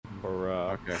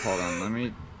Okay, hold on.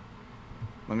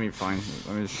 Let me find.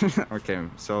 Okay,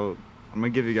 so I'm gonna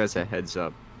give you guys a heads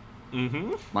up.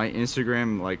 Mm-hmm. My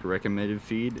Instagram recommended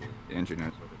feed. Andrew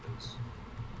knows what it is.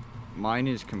 Mine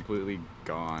is completely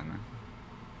gone.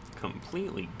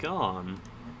 Completely gone?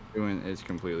 It's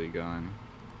completely gone.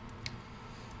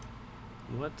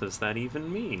 What does that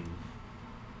even mean?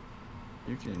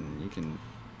 You can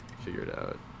figure it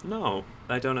out. No,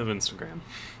 I don't have Instagram.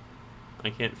 I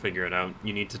can't figure it out.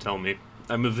 You need to tell me.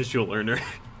 I'm a visual learner.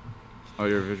 Oh,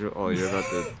 you're visual. Oh, you're about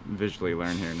to visually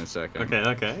learn here in a second.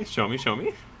 Okay. Show me.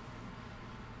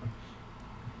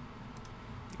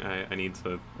 I need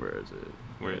to. Where is it?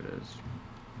 Where it is?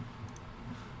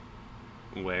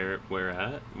 Where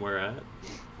at?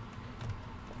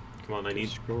 Come on,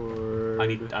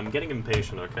 Discord. I'm getting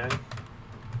impatient, okay?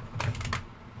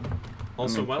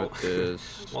 Also, while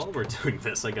we're doing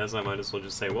this, I guess I might as well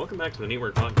just say, welcome back to the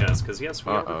Neetwork Podcast, because yes,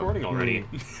 we are recording already.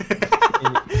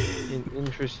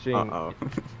 Interesting. Uh-oh.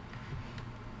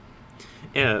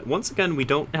 Yeah, once again, we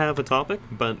don't have a topic,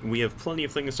 but we have plenty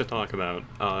of things to talk about,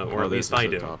 or at least I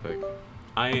do. Topic.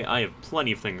 I have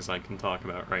plenty of things I can talk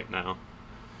about right now.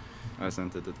 I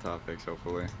sent it the topics,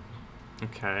 hopefully.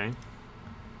 Okay.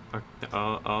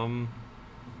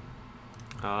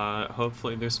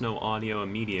 Hopefully there's no audio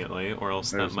immediately, or else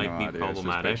There's that might be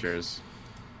problematic. It's just pictures.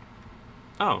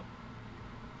 Oh.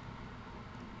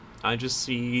 I just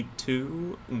see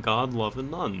two God-loving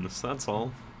nuns, that's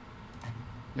all.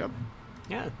 Yep.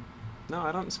 Yeah. No,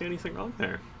 I don't see anything wrong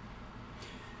there.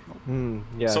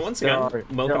 Yes, so once again,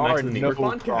 welcome back to the Neetwork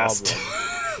Podcast.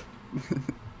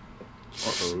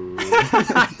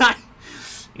 Uh-oh.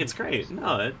 It's great.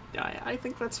 No, I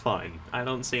think that's fine. I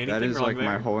don't see anything wrong there. That is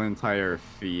my whole entire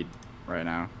feed right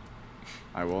now.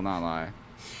 I will not lie.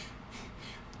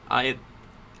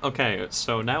 Okay,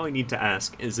 so now I need to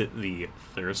ask, is it the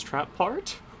thirst trap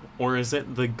part, or is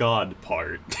it the God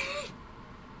part?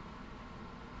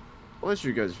 I'll let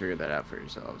you guys figure that out for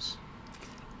yourselves.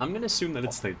 I'm gonna assume that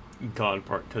it's the God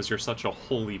part, because you're such a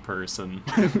holy person.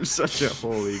 I'm such a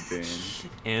holy being.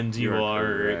 And you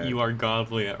are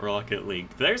godly at Rocket League.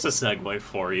 There's a segue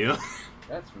for you.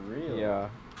 That's real. Yeah.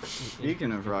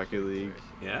 Speaking of Rocket League,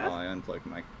 yeah. I unplugged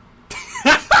my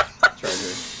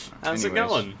charger. How's it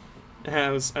going?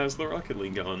 How's the Rocket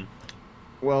League going?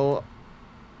 Well,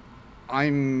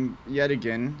 I'm yet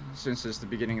again, since it's the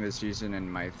beginning of the season,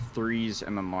 and my 3's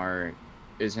MMR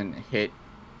isn't hit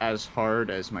as hard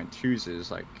as my 2's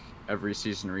is. Like, every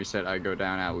season reset, I go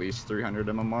down at least 300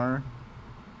 MMR,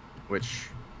 which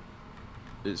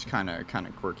is kind of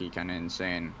quirky, kind of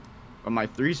insane. But my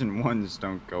 3's and 1's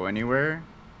don't go anywhere.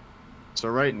 So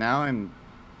right now, I'm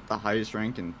the highest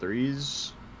rank in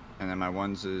 3's, and then my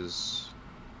 1's is...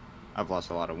 I've lost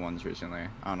a lot of 1's recently.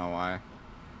 I don't know why.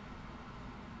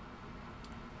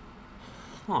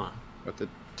 Huh. But the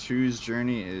 2's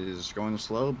journey is going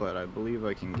slow, but I believe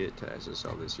I can get to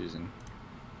SSL this season.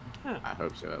 Yeah. I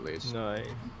hope so, at least. Nice.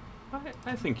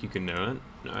 I think you can do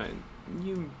it.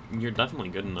 You're definitely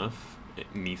good enough,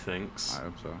 methinks. I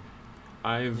hope so.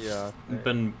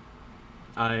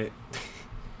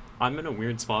 I'm in a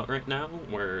weird spot right now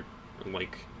where,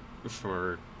 like,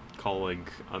 for calling,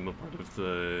 I'm a part of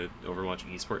the Overwatch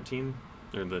esport team,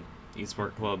 or the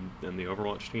esport club and the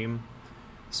Overwatch team,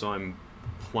 so I'm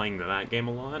playing that game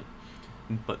a lot.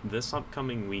 But this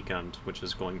upcoming weekend, which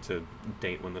is going to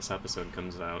date when this episode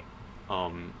comes out,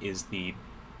 is the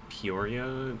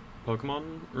Peoria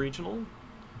Pokemon Regional,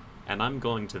 and I'm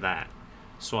going to that.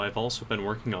 So I've also been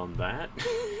working on that.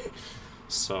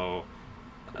 So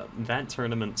that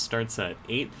tournament starts at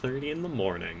 8:30 in the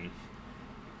morning.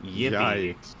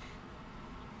 Yippee. Yikes.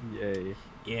 Yay.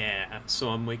 Yeah, so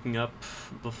I'm waking up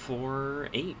before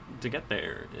 8 to get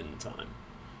there in time.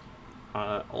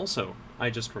 Also, I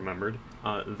just remembered,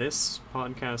 this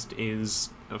podcast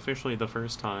is officially the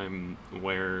first time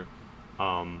where,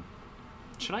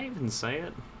 should I even say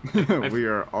it? We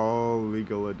are all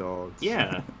legal adults.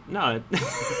 Yeah, no,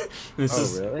 this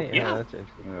is... Really? Yeah. That's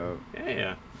interesting.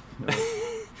 Yeah.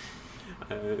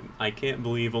 I can't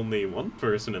believe only one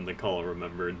person in the call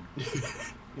remembered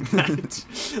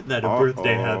that a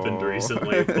birthday happened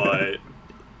recently, but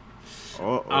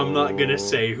I'm not gonna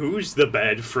say who's the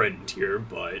bad friend here,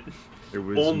 but it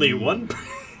was only me. one.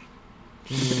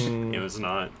 It was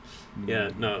not.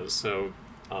 Yeah, no. So,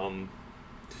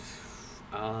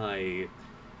 I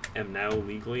am now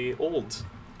legally old,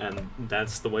 and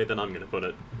that's the way that I'm gonna put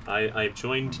it. I've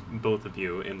joined both of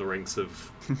you in the ranks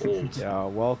of old. Yeah,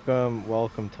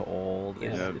 welcome to old.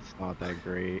 Yeah. It's not that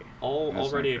great.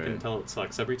 Already I not can great. tell it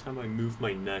sucks. Every time I move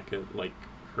my neck, it like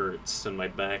hurts, and my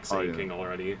back's aching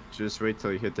already. Just wait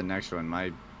till you hit the next one.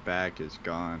 My back is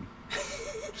gone.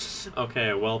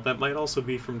 Okay, well, that might also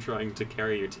be from trying to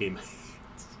carry your teammates.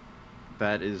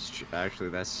 That is actually,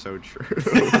 that's so true.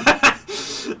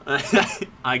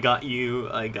 I got you.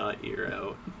 You're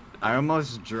out. I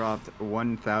almost dropped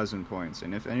 1,000 points,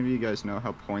 and if any of you guys know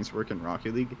how points work in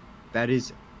Rocket League, that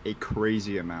is a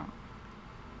crazy amount.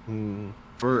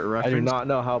 For reference, I do not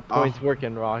know how points work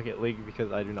in Rocket League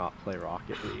because I do not play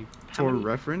Rocket League. For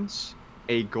reference,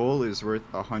 a goal is worth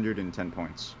 110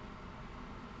 points.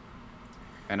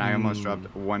 And I almost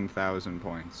dropped 1,000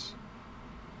 points.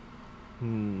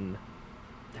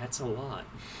 That's a lot.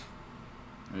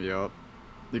 Yup.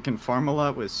 You can farm a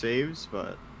lot with saves,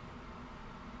 but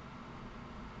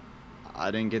I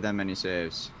didn't get that many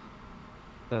saves.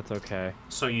 That's okay.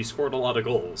 So you scored a lot of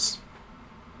goals.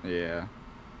 Yeah.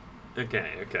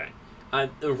 Okay.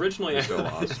 Originally I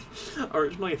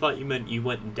thought you meant you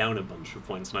went down a bunch of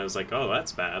points, and I was like, oh,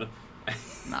 that's bad.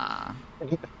 Nah.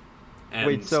 And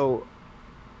Wait, so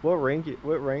what rank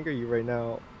are you right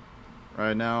now?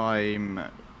 Right now, I'm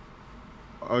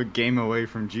a game away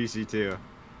from GC2.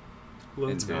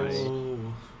 let's go.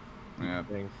 Yeah.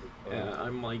 Yeah,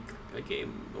 I'm like a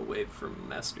game away from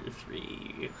Master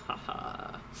 3.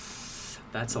 Haha.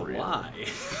 That's a Really? lie.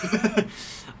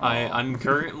 I'm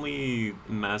currently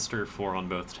Master 4 on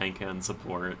both tank and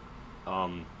support,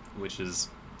 which is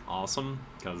awesome,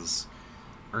 because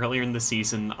earlier in the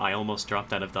season, I almost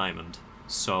dropped out of Diamond.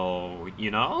 So,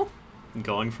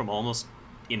 going from almost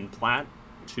in Plat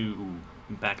to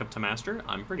back up to Master,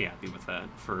 I'm pretty happy with that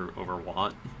for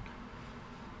Overwatch.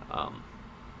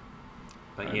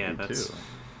 But I'd yeah, be that's... too.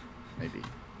 Maybe.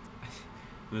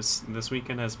 This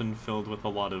weekend has been filled with a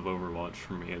lot of Overwatch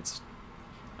for me.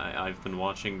 I've been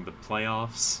watching the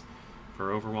playoffs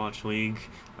for Overwatch League.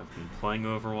 I've been playing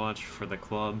Overwatch for the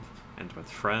club and with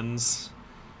friends.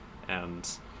 And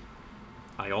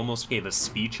I almost gave a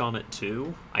speech on it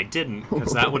too. I didn't,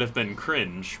 because that would have been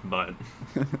cringe, but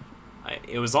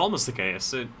it was almost the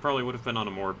case. It probably would have been on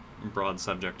a more broad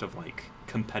subject of, like,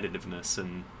 competitiveness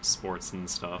in sports and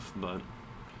stuff, but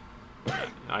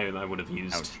I would have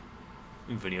used... Ouch.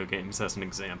 Video games as an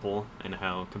example, and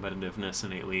how competitiveness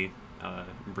innately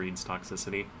breeds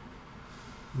toxicity.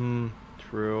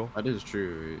 True. That is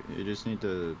true. You just need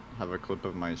to have a clip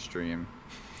of my stream.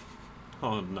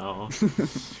 Oh no.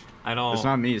 I don't... It's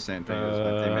not me saying things, it's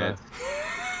my teammates.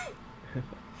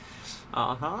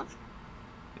 Uh-huh.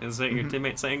 Is it your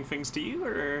teammate saying things to you,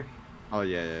 or...? Oh,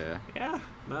 yeah. Yeah,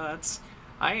 no, that's...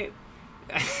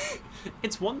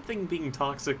 It's one thing being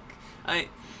toxic.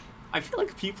 I feel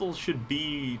like people should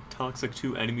be toxic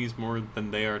to enemies more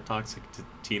than they are toxic to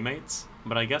teammates,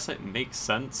 but I guess it makes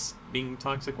sense being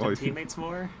toxic to teammates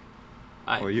more.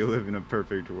 Well, you live in a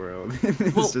perfect world.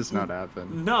 It's just not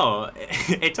happen. No,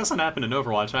 it doesn't happen in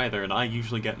Overwatch either, and I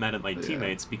usually get mad at my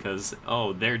teammates because,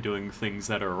 they're doing things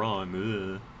that are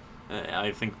wrong.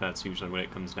 I think that's usually what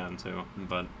it comes down to,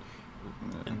 but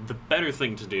the better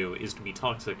thing to do is to be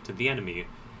toxic to the enemy.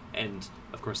 And,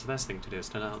 of course, the best thing to do is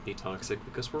to not be toxic,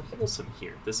 because we're wholesome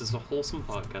here. This is a wholesome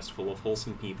podcast full of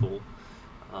wholesome people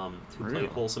who play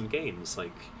wholesome games,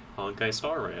 like Honkai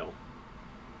Star Rail.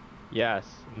 Yes.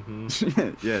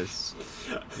 Yes.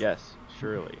 Yes,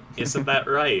 surely. Isn't that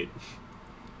right?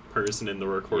 Person in the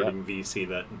recording VC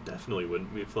that definitely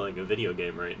wouldn't be playing a video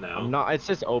game right now. It's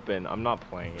just open. I'm not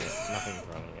playing it. Nothing's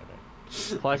running in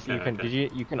it. Plus,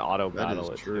 you can auto battle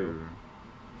That is it true. too.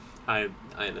 I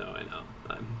know.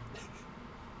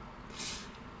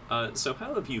 So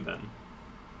how have you been?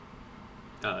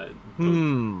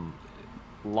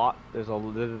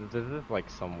 There's like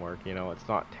some work, it's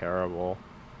not terrible.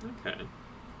 Okay.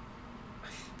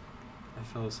 I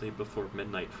fell asleep before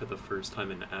midnight for the first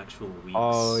time in actual weeks.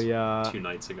 Oh, yeah. 2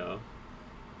 nights ago.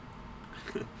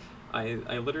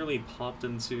 I literally popped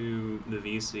into the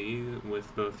VC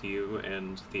with both you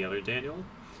and the other Daniel,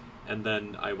 and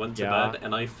then I went to bed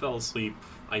and I fell asleep,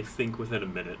 I think, within a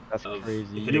minute. That's of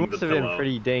crazy. hitting You must the have pillow. been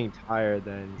pretty dang tired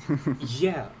then.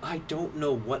 Yeah, I don't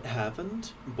know what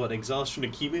happened, but exhaustion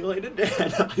accumulated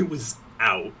and I was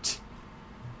out.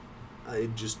 I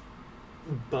just,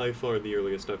 by far the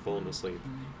earliest I've fallen asleep,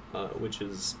 which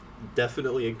is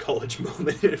definitely a college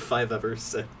moment if I've ever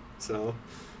said so.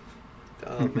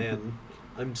 Oh man,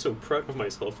 I'm so proud of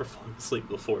myself for falling asleep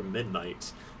before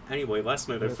midnight. Anyway, last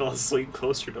night I fell asleep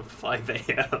closer to 5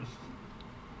 a.m.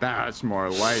 That's more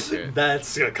like it.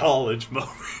 That's a college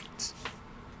moment.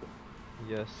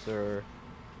 Yes, sir.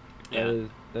 Yeah.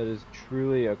 That is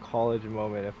truly a college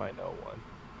moment if I know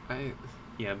one.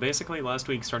 Yeah, basically last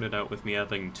week started out with me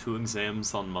having 2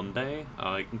 exams on Monday,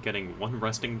 getting 1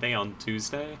 resting day on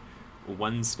Tuesday.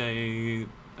 Wednesday,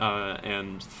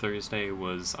 And Thursday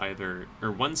was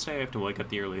Wednesday I have to wake up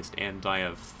the earliest, and I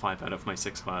have 5 out of my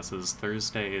 6 classes.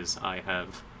 Thursdays I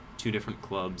have 2 different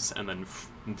clubs, and then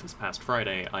this past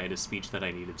Friday I had a speech that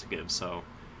I needed to give, so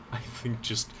I think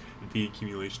just the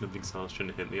accumulation of exhaustion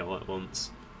hit me all at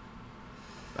once.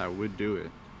 That would do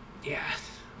it. Yeah.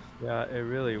 Yeah, it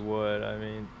really would. I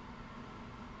mean,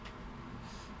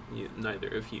 Neither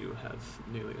of you have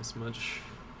nearly as much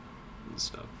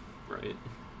stuff, right?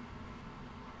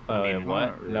 what?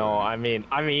 not really. No, I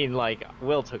mean, like,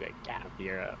 Will took a gap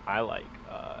year. I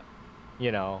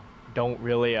don't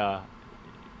really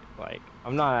like,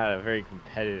 I'm not at a very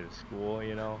competitive school,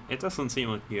 It doesn't seem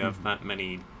like you have that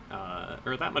many,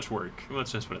 or that much work.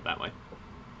 Let's just put it that way.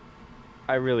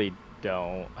 I really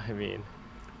don't. I mean,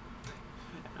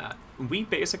 We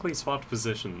basically swapped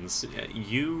positions.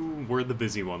 You were the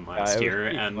busy one last it was year,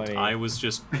 pretty and funny. I was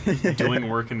just doing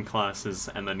work in classes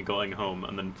and then going home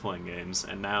and then playing games.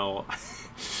 And now,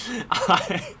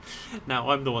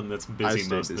 I'm the one that's busy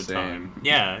stayed most the of the same. time.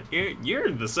 Yeah,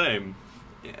 you're the same.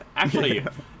 Yeah, actually,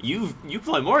 you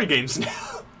play more games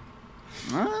now.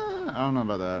 I don't know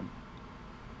about that.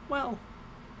 Well,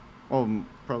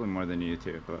 Probably more than you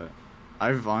two, but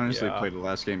I've honestly Yeah. played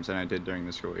less games than I did during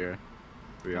the school year,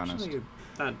 to be honest. actually,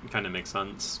 that kind of makes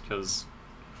sense because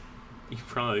you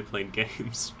probably played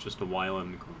games just a while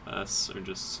in class or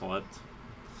just slept.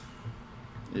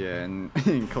 Yeah, and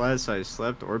in class I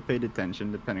slept or paid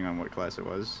attention, depending on what class it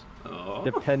was. Oh.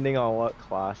 depending on what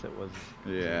class it was.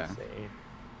 Yeah. Insane.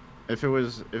 If it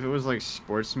was like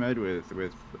sports med with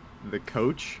the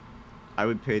coach, I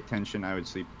would pay attention. I would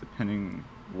sleep depending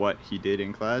what he did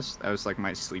in class. That was like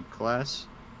my sleep class.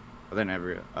 But then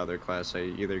every other class, I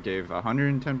either gave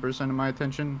 110% of my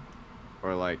attention,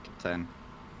 or like 10.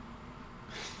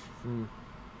 Mm.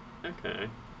 Okay.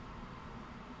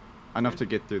 Enough to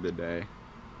get through the day.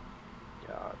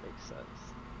 Yeah, it makes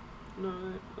sense. No,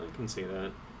 I can see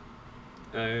that.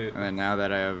 And then now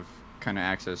that I have kind of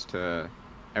access to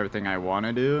everything I want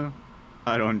to do,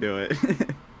 I don't do it.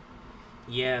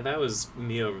 Yeah, that was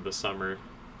me over the summer.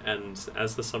 And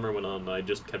as the summer went on, I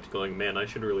just kept going, man, I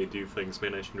should really do things,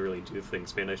 man, I should really do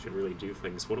things, man, I should really do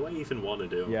things. What do I even want to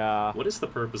do? Yeah. What is the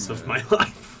purpose of Yeah. my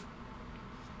life?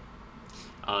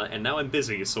 And now I'm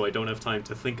busy, so I don't have time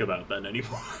to think about that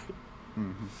anymore.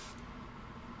 Mhm.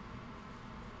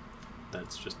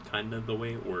 That's just kind of the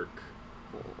way it works.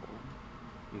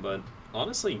 But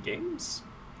honestly, games...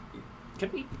 Can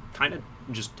we kind of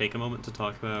just take a moment to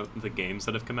talk about the games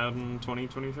that have come out in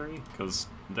 2023? Because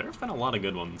there have been a lot of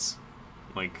good ones.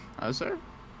 Like, Oh, sir?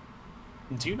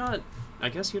 do you not... I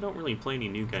guess you don't really play any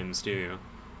new games, do you?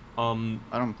 I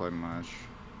don't play much.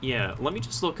 Yeah, let me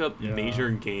just look up Yeah. major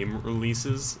game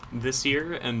releases this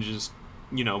year and just,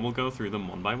 we'll go through them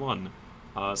one by one.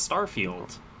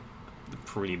 Starfield.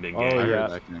 Pretty big Oh, I game. heard yeah.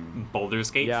 that game.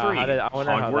 Baldur's Gate Yeah, 3. I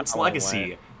wonder how that Hogwarts one Legacy.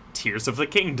 went. Tears of the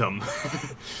Kingdom.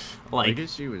 Like,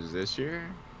 Legacy was this year?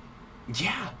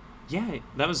 yeah,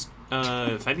 that was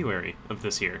February of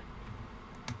this year.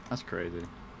 That's crazy.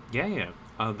 Yeah.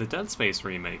 The Dead Space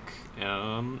remake.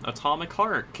 Atomic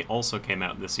Heart also came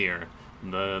out this year.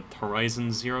 The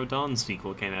Horizon Zero Dawn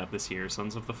sequel came out this year.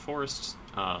 Sons of the Forest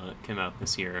came out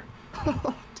this year.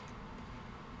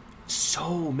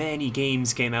 So many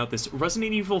games came out this...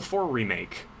 Resident Evil 4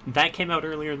 remake. That came out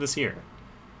earlier this year.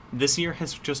 This year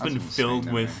has just That's been insane filled to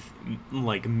me. with,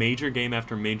 like, major game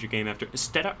after major game after...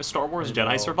 Star Wars I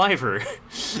Jedi know. Survivor.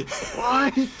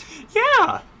 What?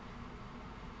 Yeah!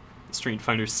 Street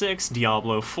Fighter 6,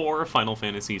 Diablo 4, Final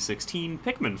Fantasy 16,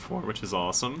 Pikmin 4, which is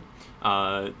awesome.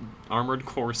 Armored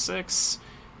Core 6.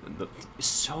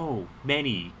 So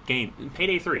many games.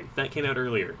 Payday 3, that came out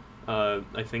earlier. I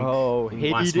think Oh,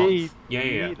 last Hades. month.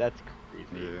 Yeah. That's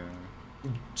crazy.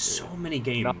 Yeah. So many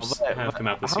games No, have come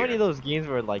out this how year. many of those games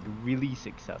were like really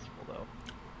successful though?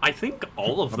 I think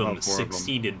all of them About 4 of them.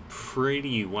 succeeded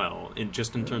pretty well, in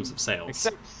terms of sales.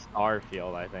 Except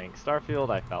Starfield, I think. Starfield,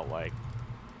 I felt like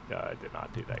did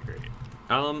not do that great.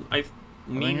 I I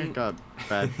think it got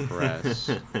bad press.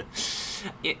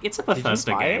 It's a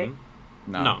Bethesda buy it? game.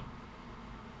 No.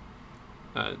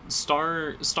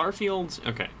 Starfield.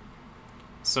 Okay,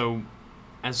 so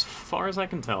as far as I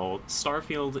can tell,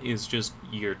 Starfield is just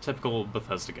your typical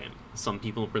Bethesda game. Some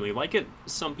people really like it,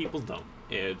 some people don't.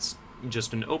 It's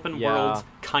just an open Yeah, world,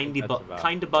 kind that's of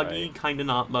about buggy, right. kind of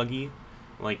not buggy.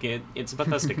 Like it's a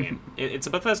Bethesda game. It's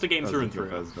a Bethesda game through and through.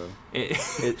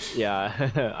 Bethesda.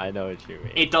 Yeah, I know what you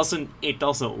mean. It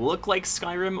doesn't look like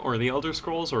Skyrim or The Elder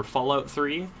Scrolls or Fallout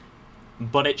 3,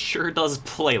 but it sure does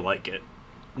play like it.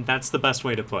 That's the best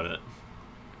way to put it.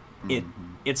 Mhm.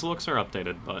 Its looks are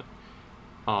updated, but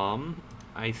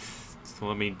So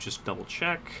let me just double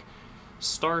check.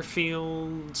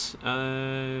 Starfield,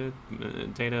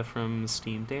 data from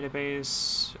Steam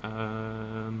database.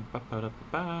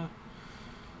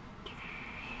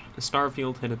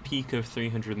 Starfield hit a peak of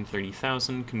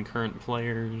 330,000 concurrent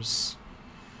players.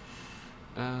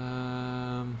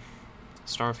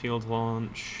 Starfield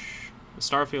launch.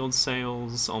 Starfield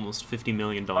sales, almost $50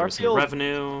 million in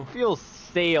revenue. Starfield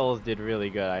sales did really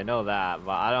good, I know that,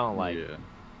 but I don't like... Yeah.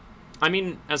 I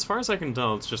mean, as far as I can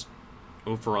tell, it's just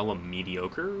overall a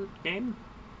mediocre game.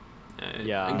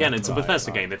 Yeah. Again, it's a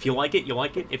Bethesda game. If you like it, you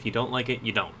like it. If you don't like it,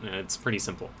 you don't. It's pretty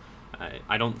simple.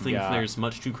 I don't think there's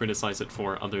much to criticize it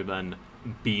for other than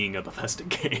being a Bethesda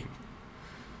game.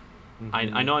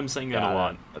 I know I'm saying that a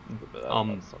lot.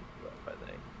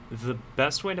 The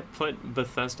best way to put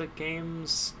Bethesda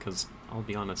games, because I'll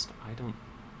be honest, I don't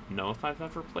know if I've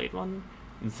ever played one.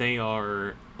 They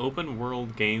are open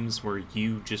world games where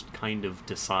you just kind of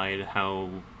decide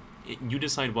you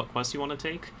decide what quest you want to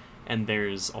take, and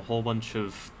there's a whole bunch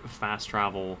of fast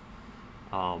travel.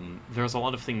 There's a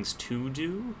lot of things to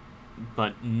do,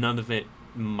 but none of it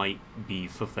might be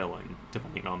fulfilling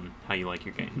depending on how you like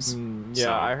your games.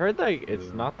 I heard like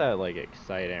it's not that like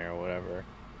exciting or whatever.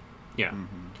 Yeah.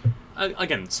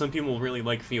 Again, some people really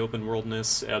like the open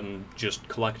worldness and just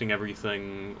collecting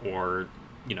everything, or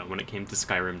when it came to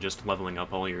Skyrim, just leveling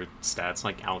up all your stats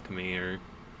like alchemy or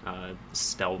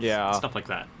stealth, stuff like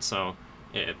that. So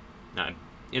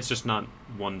it's just not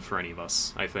one for any of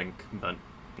us, I think. But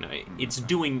it's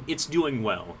doing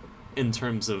well in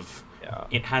terms of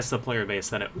it has the player base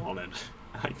that it wanted,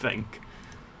 I think.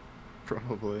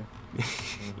 Probably.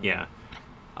 Yeah.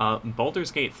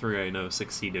 Baldur's Gate 3, I know,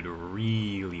 succeeded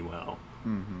really well.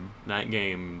 That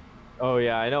game... Oh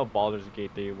yeah, I know Baldur's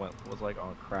Gate 3 was like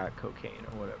on crack cocaine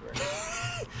or whatever.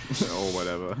 Oh,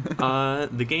 whatever.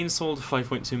 The game sold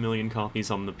 5.2 million copies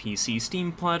on the PC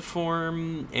Steam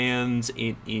platform, and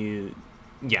it is...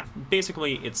 Yeah,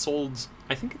 basically it sold...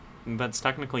 I think that's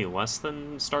technically less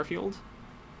than Starfield,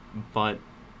 but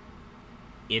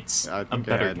it's I think a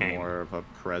better it had game. more of a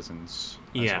presence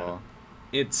as well.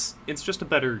 It's just a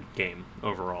better game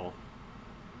overall.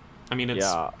 I mean, it's...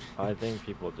 Yeah, I think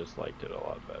people just liked it a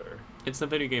lot better. It's the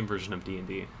video game version of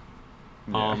D&D.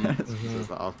 Yeah, it's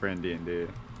the off-brand D&D.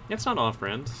 It's not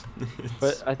off-brand.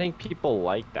 But I think people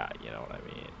like that, you know what I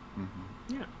mean?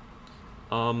 Yeah.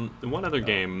 One other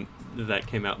game that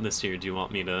came out this year, do you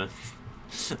want me to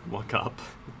look up?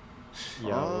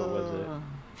 Yeah, what was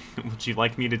it? Would you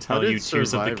like me to tell you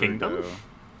Tears of the Kingdom?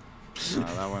 No,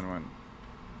 that one went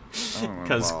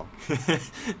Because well.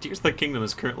 Tears of the Kingdom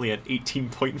is currently at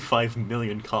 18.5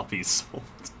 million copies sold.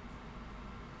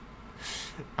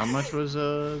 How much was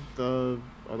the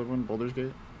other one, Baldur's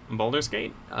Gate? Baldur's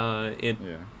Gate? It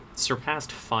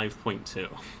surpassed 5.2.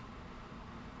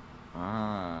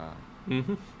 Ah.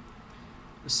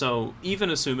 So, even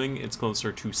assuming it's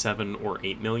closer to 7 or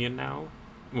 8 million now,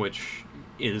 which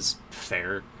is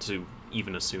fair to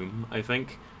even assume, I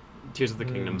think, Tears of the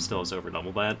Kingdom still has over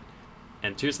double that.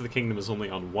 And Tears of the Kingdom is only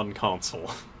on one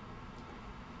console.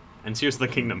 And Tears of the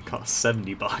Kingdom costs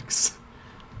 $70.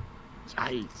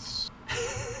 Nice.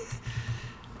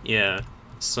 Yeah.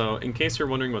 So, in case you're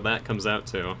wondering what that comes out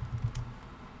to,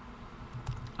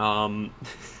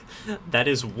 that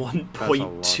is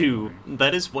 1.2.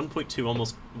 That is 1.2,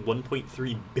 almost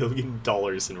 $1.3 billion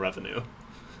in revenue.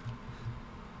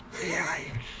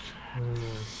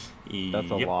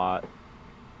 That's a lot.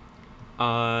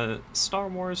 Star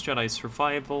Wars Jedi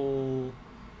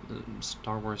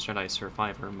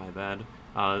Survivor, my bad,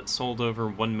 sold over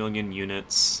 1 million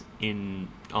units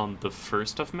on the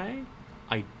 1st of May.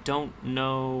 I don't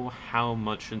know how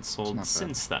much it sold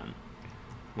since then.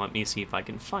 Let me see if I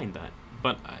can find that.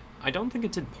 But I don't think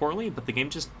it did poorly, but the game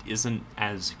just isn't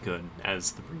as good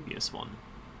as the previous one.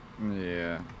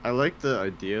 Yeah. I like the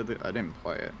idea I didn't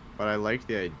play it, but I like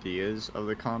the ideas of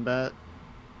the combat.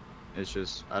 It's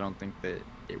just, I don't think that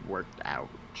it worked out.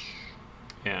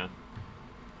 Yeah.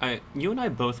 You and I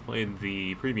both played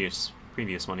the previous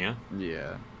one, yeah?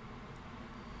 Yeah.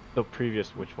 The previous,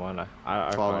 which one?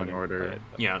 I Fallen Order. It,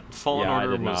 yeah, Fallen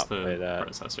Order was the that.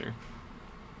 predecessor.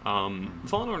 Fallen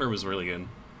Order was really good.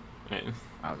 That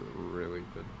was really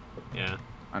good. Yeah.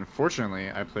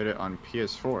 Unfortunately, I played it on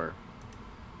PS4.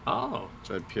 Oh.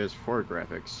 So I had PS4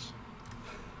 graphics.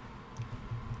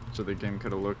 So the game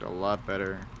could have looked a lot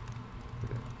better.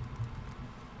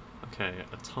 Okay,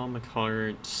 Atomic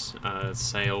Heart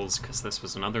sales, because this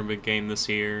was another big game this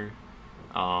year.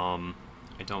 I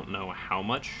don't know how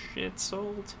much it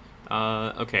sold.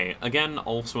 Okay, again,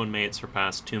 also in May it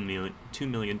surpassed $2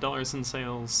 million in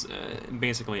sales.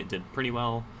 Basically, it did pretty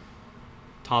well.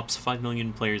 tops 5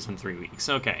 million players in 3 weeks.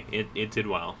 Okay, it did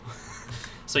well.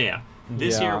 So yeah,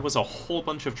 this year was a whole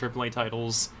bunch of AAA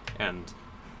titles, and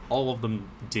all of them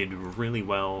did really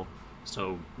well.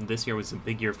 So this year was a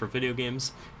big year for video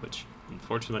games, which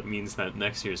unfortunately means that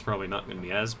next year is probably not going to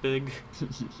be as big.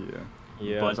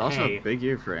 Yeah. But It's also hey, a big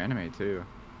year for anime too.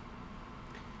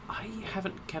 I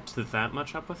haven't kept that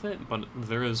much up with it, but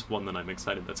there is one that I'm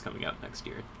excited that's coming out next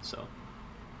year. So.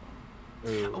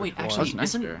 Ooh, Oh wait, which one? actually, next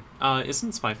isn't year?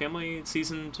 Isn't Spy Family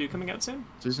season 2 coming out soon?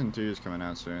 Season 2 is coming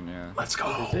out soon. Yeah. Let's go!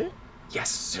 Is it?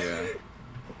 Yes. Yeah.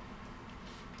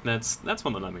 That's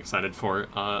one that I'm excited for.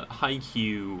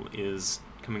 Haikyuu is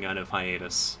coming out of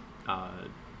hiatus,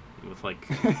 with like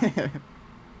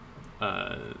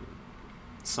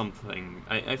something.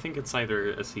 I think it's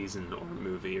either a season or a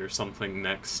movie or something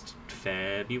next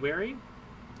February.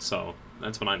 So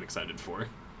that's what I'm excited for.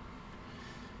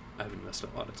 I've invested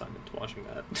a lot of time into watching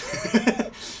that.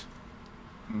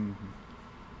 Mhm.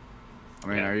 I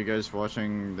mean, Yeah. are you guys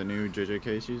watching the new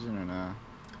JJK season or not?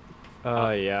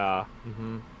 Yeah.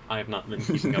 Mm-hmm. I have not been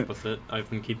keeping up with it. I've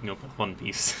been keeping up with One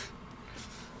Piece.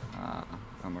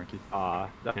 Unlucky.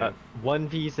 Yeah. One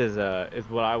Piece is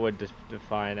what I would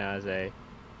define as a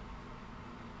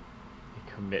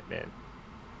commitment,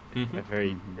 Mhm. a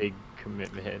very Mhm. big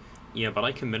commitment. Yeah, but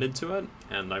I committed to it,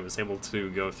 and I was able to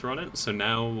go through on it. So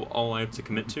now all I have to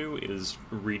commit to is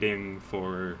reading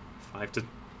for 5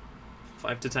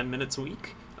 to 10 minutes a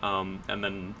week, and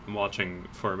then watching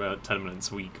for about 10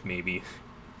 minutes a week, maybe,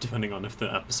 depending on if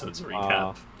the episodes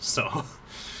recap. So,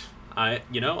 I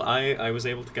was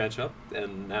able to catch up,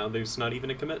 and now there's not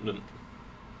even a commitment.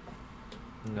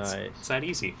 Nice. It's that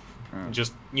easy. Oh.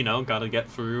 Just gotta get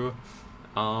through.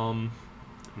 I'm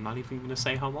not even gonna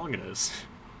say how long it is.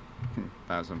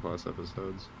 1,000+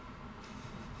 episodes.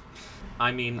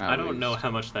 I mean, At I don't know least. how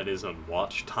much that is on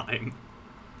watch time.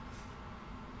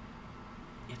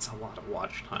 It's a lot of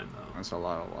watch time, though. That's a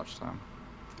lot of watch time.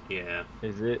 Yeah.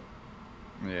 Is it?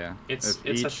 Yeah. It's If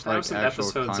it's each, 1,000 actual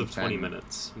episodes of 20 content-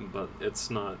 minutes, but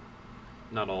it's not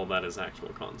all that is actual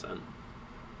content.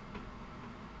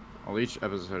 Well, each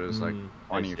episode is like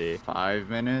I see. 25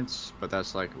 minutes, but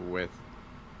that's like with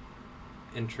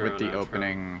Intro With and the outro.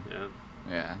 opening- Yeah.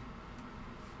 yeah.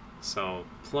 So,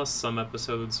 plus some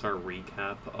episodes are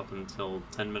recap up until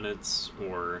 10 minutes,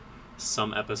 or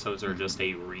some episodes are just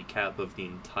a recap of the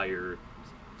entire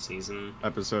season.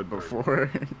 Episode before.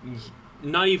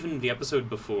 Not even the episode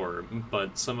before,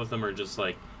 but some of them are just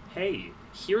like, hey,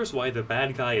 here's why the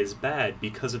bad guy is bad,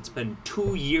 because it's been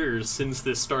 2 years since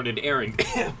this started airing.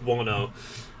 Wano.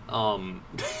 Mhm.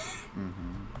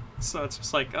 So it's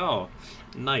just like, oh,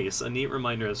 nice, a neat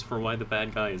reminder as for why the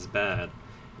bad guy is bad.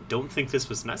 Don't think this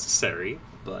was necessary,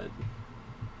 but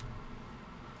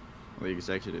Well, the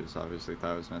executives obviously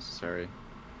thought it was necessary.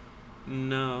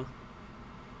 no.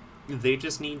 They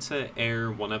just need to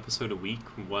air one episode a week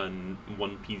when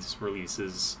One Piece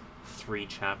releases 3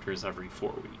 chapters every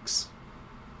 4 weeks.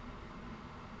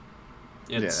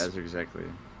 Yeah, that's exactly.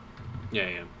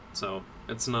 Yeah. So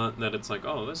it's not that it's like,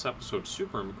 oh, this episode's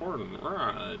super important.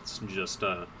 It's just,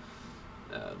 all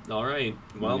right.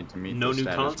 Well, need to meet no the new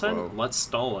status content. quo. Let's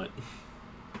stall it.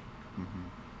 Mhm.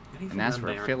 And even And that's then,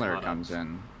 where they aren't filler caught comes up.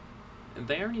 in.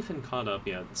 They aren't even caught up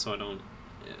yet, so I don't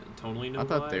totally know. I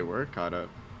thought why. they were caught up.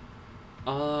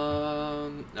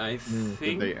 I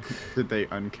think. Did they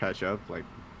uncatch up like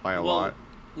by a well, lot?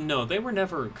 No, they were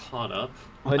never caught up.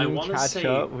 I want to Uncatch say.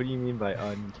 up? What do you mean by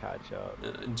uncatch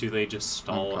up? Do they just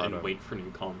stall Uncaught and up. wait for new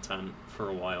content for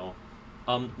a while?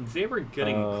 They were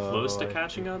getting close to I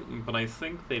catching see. up, but I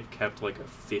think they've kept like a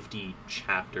 50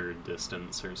 chapter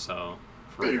distance or so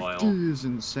for a 50 while. is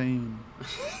insane.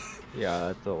 Yeah,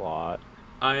 that's a lot.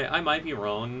 I might be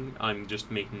wrong. I'm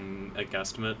just making a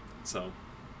guesstimate, so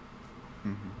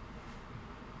Mhm.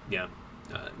 yeah,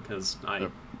 because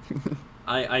Yep.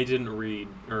 I didn't read,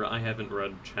 or I haven't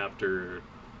read chapter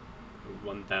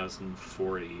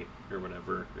 1040 or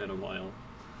whatever in a while.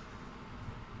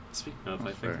 Speaking of, I That's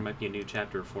think fair. there might be a new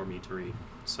chapter for me to read,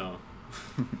 so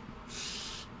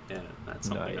yeah, that's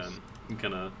something Nice. I'm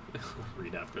gonna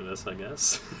read after this, I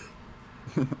guess.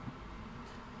 Bang.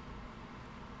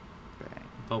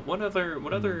 But what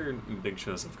other big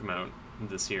shows have come out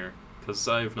this year? Because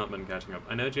I've not been catching up.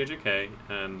 I know JJK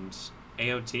and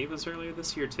AOT was earlier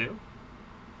this year too.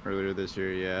 Earlier this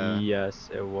year, yeah. Yes,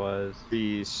 it was.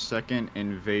 The second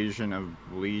invasion of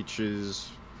Bleach's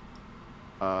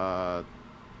arc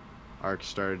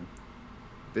started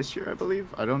this year, I believe.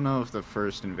 I don't know if the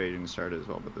first invasion started as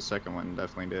well, but the second one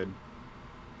definitely did.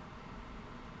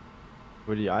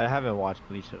 I haven't watched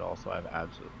Bleach at all, so I have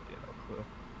absolutely no clue.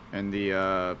 And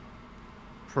the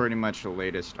pretty much the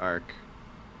latest arc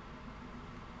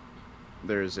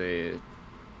there's a.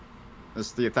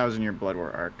 It's the 1,000-Year Blood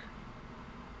War arc.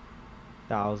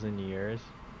 1,000 years.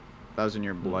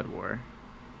 1,000-Year Blood War.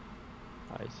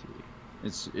 I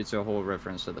see. It's a whole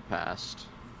reference to the past,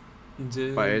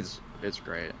 Dude, but it's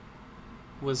great.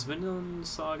 was Vinland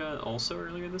Saga also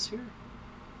earlier this year?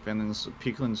 Finland's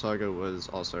Peakland Saga was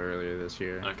also earlier this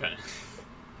year. Okay.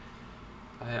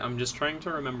 I'm just trying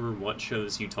to remember what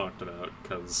shows you talked about,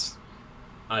 because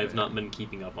I've not been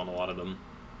keeping up on a lot of them.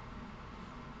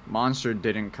 Monster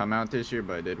didn't come out this year,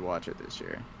 but I did watch it this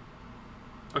year.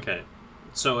 Okay,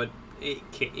 so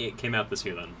it came out this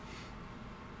year then?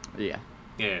 Yeah.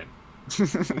 Yeah.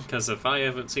 Because if I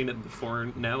haven't seen it before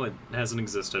now, it hasn't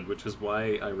existed, which is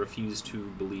why I refuse to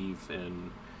believe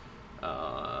in...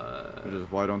 Which is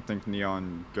why I don't think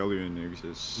Neon Galleon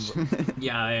exists.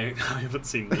 Yeah, I haven't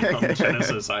seen Neon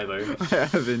Genesis either. I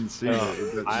haven't seen it. It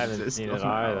doesn't I haven't exist seen it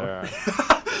somehow. either.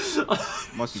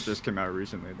 Must have just come out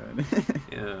recently then.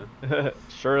 Yeah.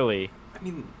 Surely. I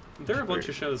mean, there are a bunch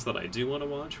of shows that I do want to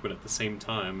watch, but at the same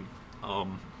time,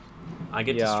 I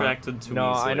get distracted too easily.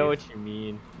 No, I know what you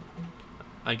mean.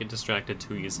 I get distracted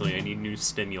too easily. I need new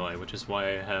stimuli, which is why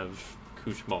I have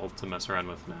Koosh Ball to mess around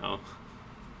with now.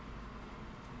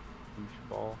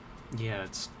 Ball. Yeah,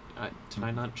 it's. Did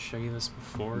I not show you this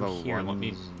before? The Here, let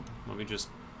me ones- just.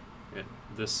 Yeah,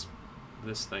 this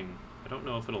thing. I don't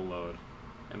know if it'll load.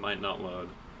 It might not load.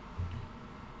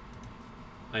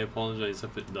 I apologize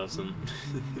if it doesn't.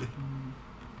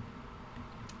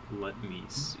 Let me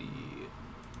see.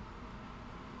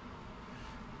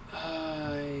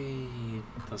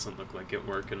 It doesn't look like it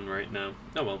working right now.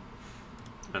 Oh well,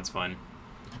 that's fine.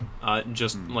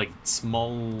 Just like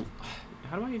small.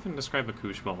 How do I even describe a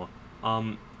Koosh Ball?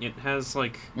 It has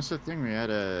like. What's the thing we had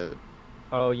a?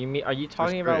 Oh, you mean? Are you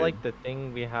talking First about grade. like the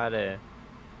thing we had a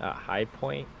High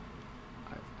Point?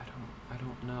 I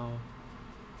don't know.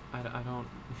 I don't.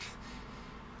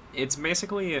 It's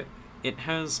basically it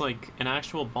has like an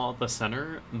actual ball at the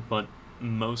center, but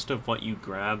most of what you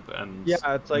grab and Yeah,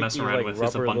 it's like mess these around like with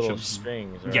is a rubber bunch little of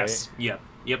strings, right? Yes. Yep.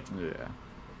 Yeah.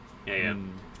 Yeah.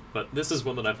 But this is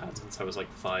one that I've had since I was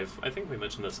like 5. I think we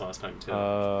mentioned this last time too.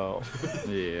 Oh.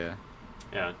 Yeah.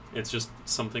 Yeah, it's just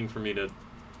something for me to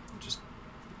just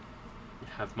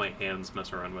have my hands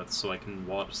mess around with so I can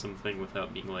watch something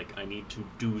without being like, I need to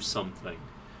do something.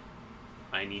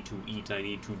 I need to eat, I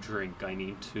need to drink, I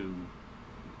need to...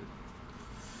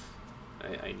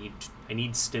 I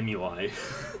need stimuli.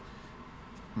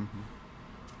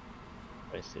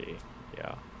 I see.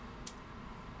 Yeah.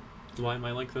 Why am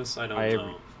I like this? I don't I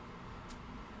know.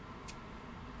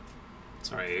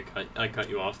 Sorry, I cut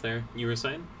you off there. You were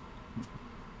saying?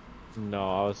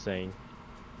 No, I was saying.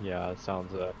 Yeah, it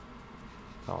sounds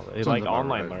Sounds like about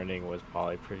online right. learning was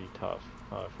probably pretty tough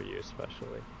for you,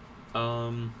 especially.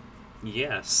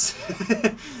 Yes.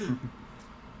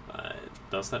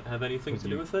 Does that have anything to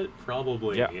do with it?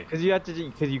 Probably. Yeah, because you had to,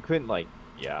 because you couldn't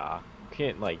you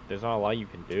can't there's not a lot you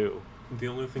can do. The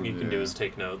only thing you can do is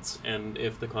take notes, and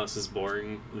if the class is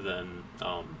boring, then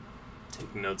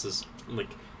taking notes is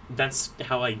like that's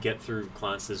how I get through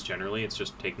classes generally. It's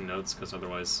just taking notes because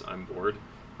otherwise I'm bored.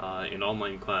 In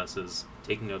online classes,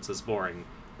 taking notes is boring,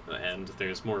 and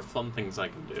there's more fun things I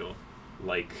can do,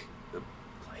 like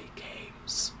play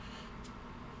games.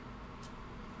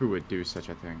 Who would do such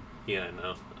a thing? Yeah,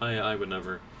 no, I would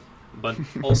never. But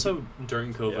also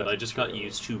during COVID, Yeah, I just got true.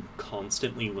 used to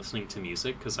constantly listening to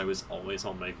music because I was always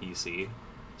on my PC.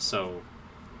 So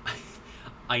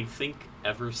I think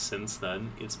ever since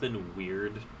then, it's been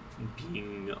weird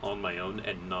being on my own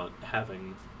and not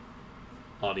having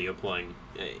audio playing.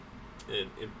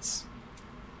 It's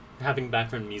having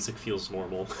background music feels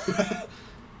normal.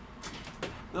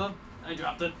 Oh, I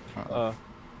dropped it.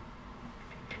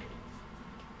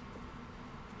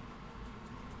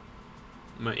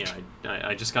 But yeah,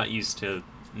 I just got used to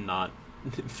not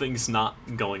things not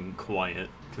going quiet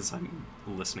because I'm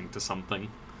listening to something.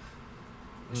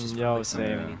 Which is probably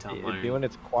something I same. need to learn. When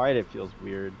it's quiet, it feels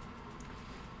weird.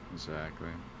 Exactly.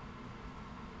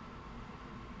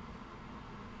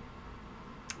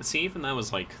 See, even that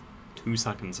was like 2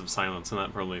 seconds of silence, and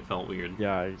that probably felt weird.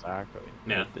 Yeah, exactly.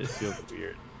 Yeah. It feels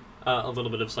weird. A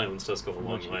little bit of silence does go a long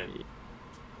Much way.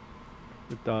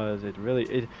 It does. It really.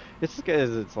 It's just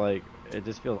because it's like it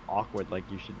just feels awkward. Like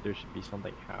there should be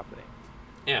something happening.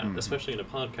 Yeah, Mhm. especially in a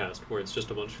podcast where it's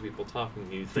just a bunch of people talking.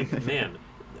 You think, man,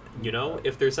 you know,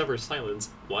 if there's ever silence,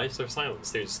 why is there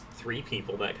silence? There's 3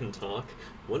 people that can talk.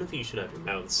 One of you should have your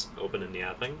mouths open and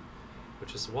yapping,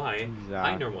 which is why I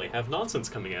Exactly. normally have nonsense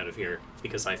coming out of here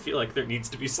because I feel like there needs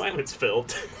to be silence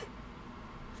filled.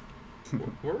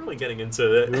 We're really getting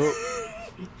into it.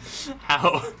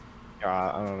 How?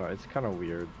 Yeah, I don't know. It's kind of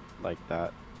weird like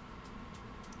that.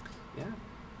 Yeah.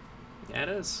 Yeah, it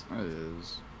is. It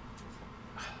is.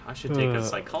 I should take a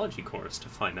psychology course to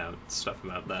find out stuff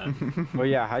about that. Well,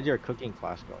 yeah. How's your cooking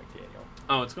class going, Daniel?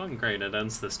 Oh, it's going great. It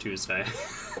ends this Tuesday.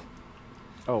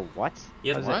 Oh, what?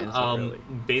 Yep. How's it end so early?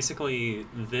 Basically,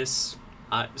 this.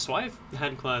 So I've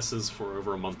had classes for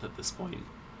over a month at this point.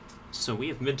 So we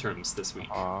have midterms this week.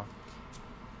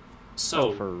 So.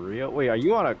 Oh, for real? Wait, are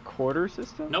you on a quarter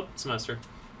system? Nope, semester.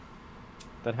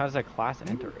 Then how's that class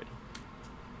end already?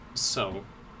 So,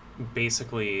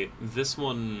 basically, this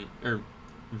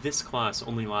class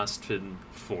only lasted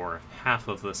for half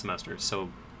of the semester. So,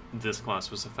 this class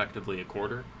was effectively a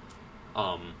quarter.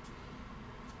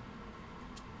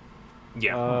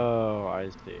 Yeah. Oh, I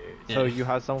see. So you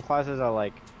have some classes that are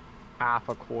like half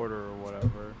a quarter or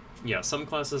whatever. Yeah, some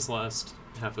classes last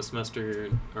half a semester,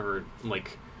 or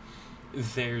like,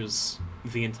 there's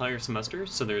the entire semester,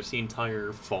 so there's the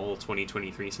entire fall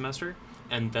 2023 semester,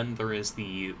 and then there is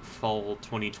the fall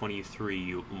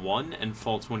 2023 1 and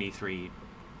fall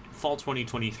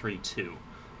 2023 2.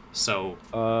 So,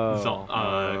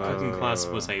 cooking class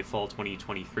was a fall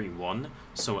 2023 1,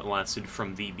 so it lasted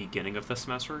from the beginning of the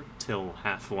semester till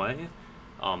halfway.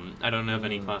 I don't have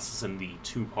any classes in the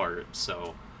 2 part,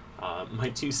 so my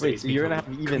Tuesdays you're become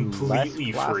gonna have even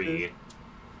completely less free.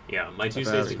 Yeah, my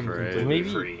Tuesdays become completely Maybe-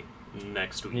 free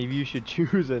next week. Maybe you should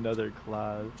choose another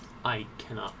class. I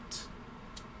cannot.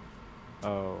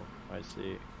 Oh, I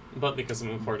see. But because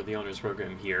I'm a part of the honors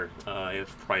program here, I have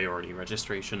priority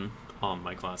registration on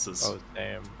my classes. Oh,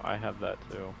 same. I have that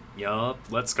too. Yup,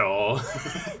 let's go.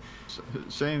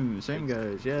 Same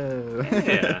guys. Yeah.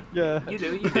 Yeah. Yeah. You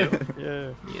do.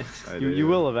 Yeah. Yeah. You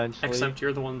will eventually. Except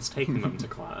you're the ones taking them to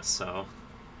class, so.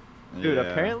 Dude, Yeah.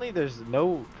 apparently there's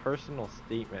no personal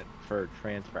statement for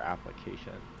transfer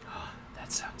application.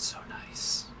 That sounds so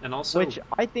nice. And also, Which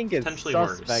I think is potentially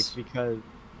suspect worse. because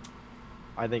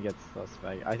I think it's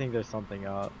suspect. I think there's something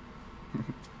up.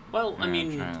 well, I Yeah,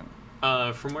 mean,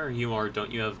 trying- from where you are,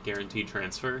 don't you have guaranteed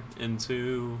transfer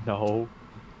into? No,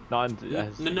 not into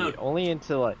No, SC. no. Only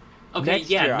into like. Okay, next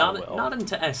yeah, year I not will. not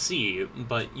into SC,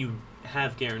 but you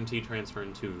have guaranteed transfer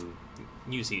into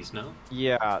UCs, no?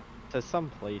 Yeah, to some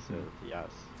places, yes.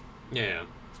 Yeah.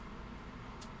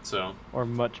 So Or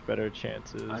much better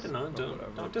chances. I don't know. or Don't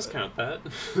whatever, don't but- discount that.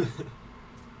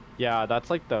 Yeah, that's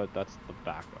the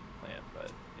backup plan, but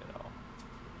you know.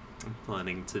 I'm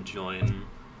planning to join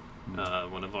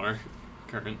one of our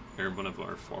one of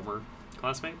our former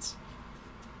classmates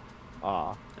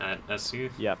at SC.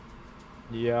 Yep.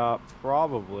 Yeah,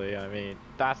 probably. I mean,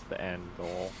 that's the end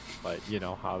goal, but you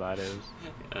know how that is.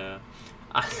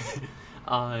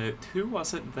 Who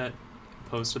was it that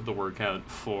posted the workout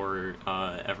for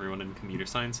everyone in computer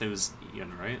science? It was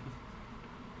Ian, right?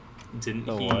 Didn't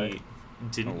The he? what?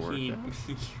 Didn't A he? workout?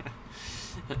 Yeah.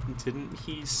 Didn't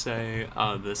he say,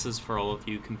 "This is for all of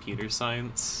you computer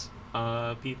science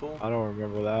people"? I don't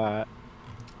remember that.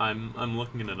 I'm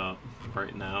looking it up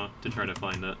right now to try to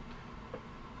find it.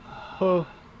 Oh.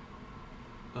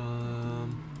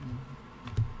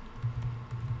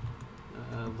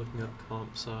 Looking up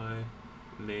comp sci,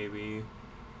 maybe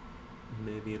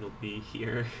it'll be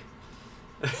here.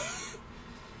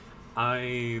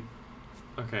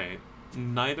 Okay,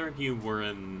 neither of you were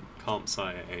in comp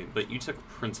sci, but you took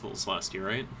principles last year,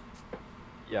 right?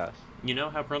 Yes. You know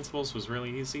how principles was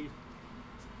really easy?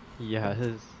 Yes.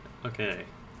 Okay,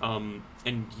 and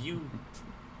you're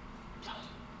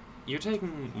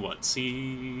taking what,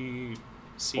 C?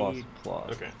 Plus.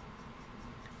 Okay.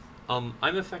 I'm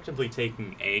effectively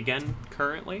taking A again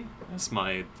currently as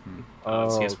my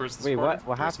CS course wait, what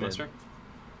happened? semester.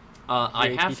 I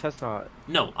The AP have test not.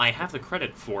 no, I have the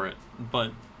credit for it,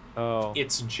 but Oh.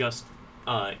 it's just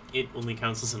it only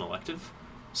counts as an elective,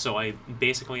 so I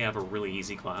basically have a really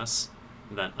easy class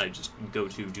that I just go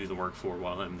to do the work for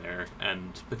while I'm there,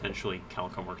 and potentially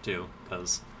calc homework too,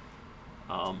 because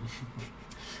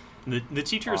the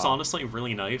teacher is honestly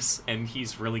really nice, and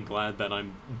he's really glad that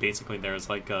I'm basically there as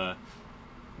like a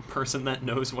person that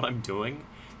knows what I'm doing,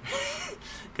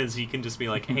 because he can just be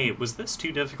like, "Hey, was this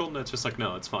too difficult?" And it's just like,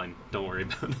 "No, it's fine. Don't worry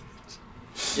about it."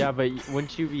 Yeah, but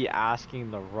wouldn't you be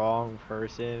asking the wrong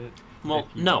person? Well, if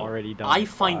you've no. already done I the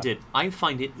find class? I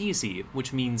find it easy,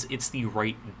 which means it's the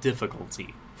right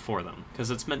difficulty for them,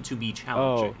 because it's meant to be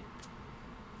challenging.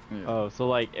 Yeah. Oh, so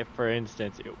like if, for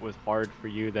instance, it was hard for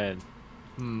you, then.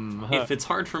 If it's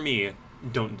hard for me,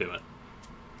 don't do it.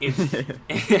 If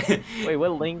Wait,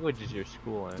 what language is your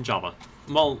school in? Java.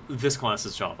 Well, this class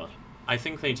is Java. I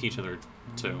think they teach other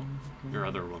too, or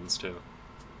other ones too.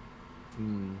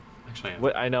 Actually,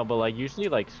 What I know, but like usually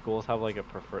like schools have like a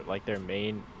preferred like their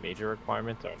main major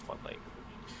requirements are in one language.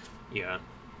 yeah.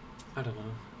 I don't know.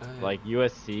 Like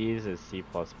USC's is C++,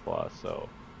 so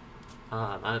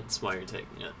That's why you're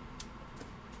taking it.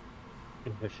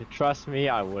 if you trust me,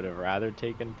 I would have rather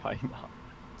taken Python.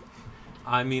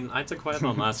 I mean, I took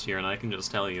Python last year, and I can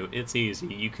just tell you, it's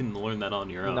easy. You can learn that on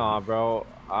your own. Nah, bro.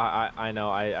 I know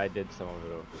I did some of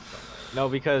it over the summer. No,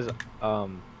 because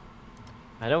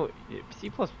I don't C++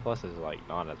 is like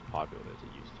not as popular as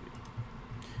it used to be.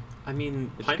 I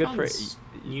mean, It's good for Python's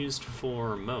used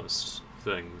for most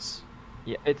things.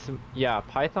 yeah,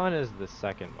 Python is the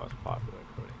second most popular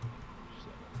coding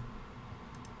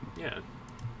language. Yeah.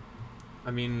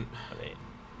 I mean,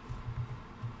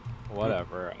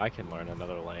 Whatever. I can learn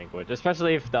another language,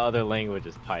 especially if the other language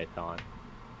is Python.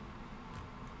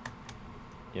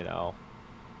 You know.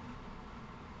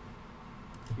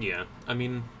 yeah. I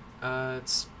mean,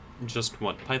 it's just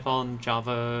what, Python,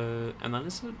 Java, and then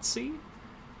is it C?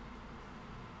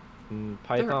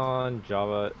 Python,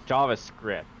 Java,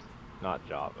 JavaScript, not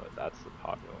Java. That's the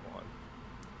popular one.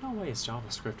 No way is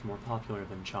JavaScript more popular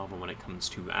than Java when it comes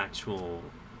to actual,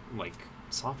 like,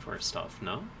 software stuff,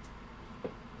 no?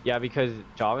 Yeah, because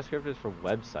JavaScript is for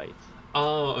websites,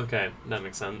 Oh, okay. That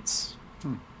makes sense.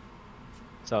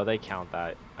 so they count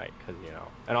that, like, cause you know.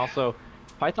 And also,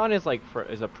 Python is like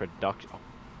is a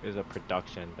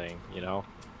production thing, you know.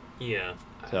 Yeah.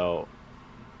 So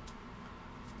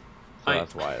I-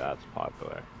 that's why that's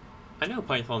popular. I know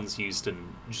Python's used in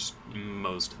just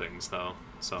most things, though,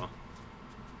 so...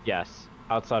 Yes,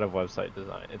 outside of website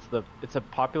design, it's a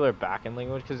popular backend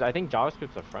language because I think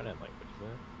JavaScript's a front end language,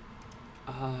 isn't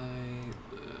it?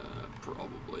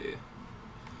 Probably.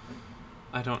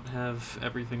 I don't have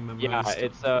everything memorized. Yeah,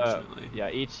 it's unfortunately.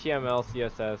 HTML,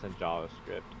 CSS, and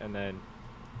JavaScript, and then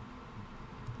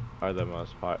are the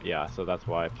most yeah. So that's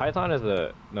why Python is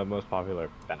the most popular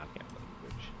backend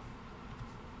language.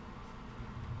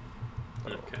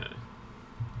 Okay.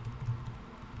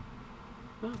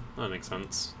 Well, that makes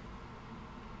sense.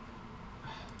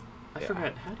 I Yeah.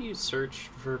 forgot, how do you search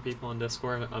for people on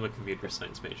Discord? I'm a computer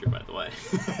science major, by the way.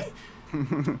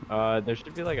 There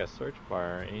should be like a search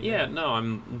bar. Ain't Yeah, there? no,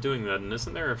 I'm doing that, and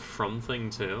isn't there a from thing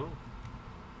too?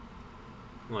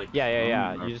 Like,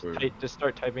 Yeah. From You just effort. just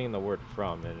start typing in the word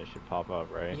from, and it should pop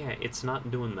up, right? yeah, it's not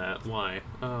doing that. Why?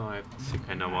 Oh, I think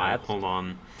I know why. That's- Hold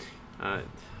on.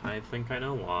 I think I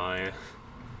know why.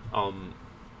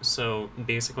 So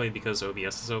basically, because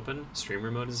OBS is open,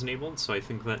 streamer mode is enabled, so I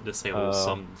think that disables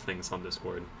some things on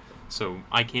Discord. So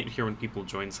I can't hear when people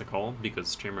joins the call because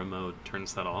streamer mode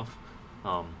turns that off.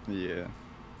 Yeah.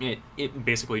 It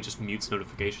basically just mutes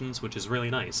notifications, which is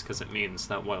really nice because it means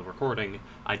that while recording,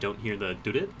 I don't hear the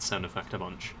doot-it sound effect a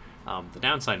bunch. The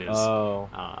downside is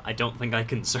I don't think I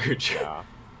can search Yeah.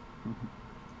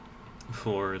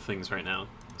 for things right now.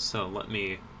 So let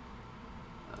me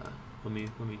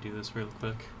do this real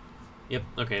quick. Yep.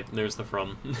 Okay. There's the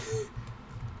from.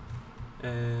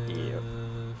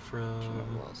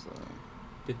 From. Lost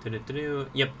that.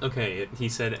 Yep. Okay. He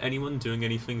said, anyone doing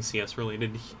anything CS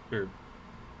related, or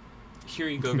here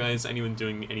you go, guys. Anyone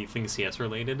doing anything CS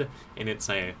related, and it's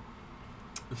a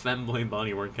femboy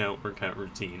body workout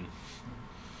routine.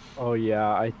 Oh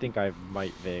yeah, I think I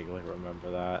might vaguely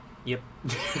remember that. Yep.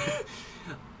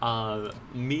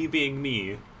 Me being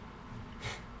me.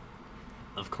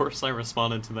 Of course, I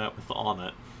responded to that with on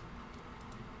it,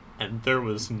 and there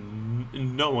was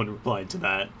no one replied to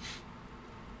that.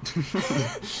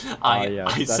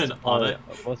 I said on it.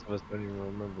 Most of us don't even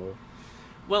remember.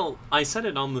 Well, I said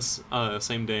it on this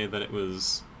same day that it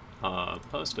was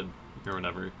posted or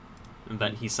whatever, and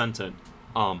that he sent it.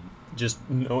 Just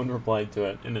no one replied to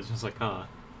it, and it's just like,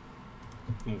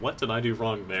 what did I do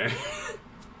wrong there?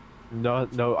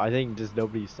 No, I think just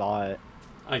nobody saw it.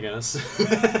 I guess.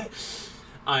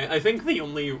 I think the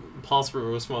only possible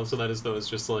response to that is, though, is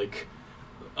just like,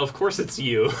 of course it's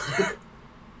you.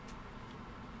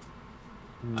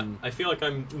 I feel like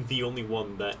I'm the only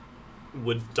one that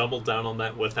would double down on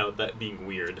that without that being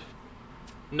weird.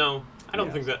 No, I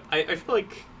don't think that. I feel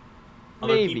like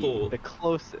other Maybe people. the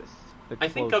closest. I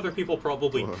think other people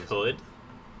probably Close. could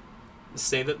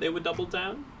say that they would double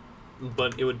down,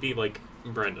 but it would be like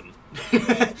Brendan.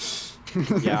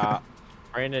 Yeah,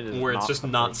 Brandon is Where it's not just the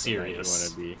not person that you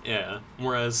serious. wanna be. Yeah.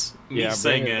 Whereas me Yeah,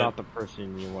 saying Brandon's it, not the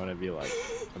person you want to be like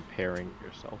comparing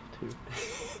yourself to.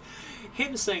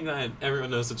 him saying that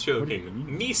everyone knows it's What do you joking.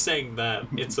 mean? Me saying that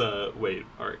it's a wait,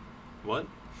 art, what?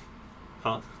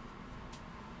 Huh?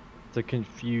 It's a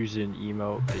confusion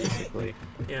emote, basically.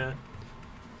 Yeah.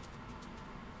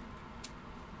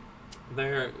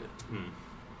 There.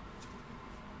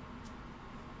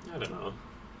 I don't know.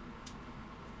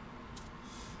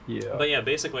 Yeah. But yeah,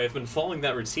 basically, I've been following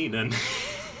that routine, and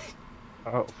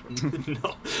Oh.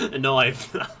 no,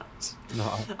 I've not.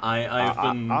 No. I've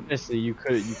been Honestly, you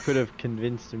could have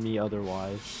convinced me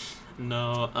otherwise.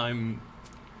 no, I'm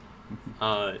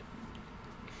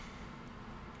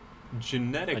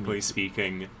genetically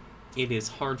speaking, it is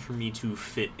hard for me to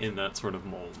fit in that sort of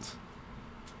mold.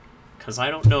 Because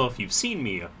I don't know if you've seen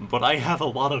me, but I have a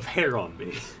lot of hair on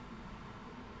me.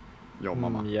 Yo,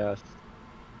 mama. Yes.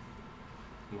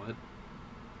 What?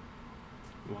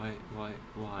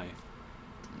 Why?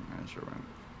 I sure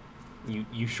went.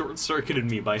 You short-circuited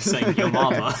me by saying yo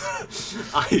mama.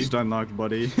 Just unlocked,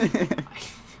 buddy.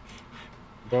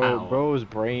 How? Bro's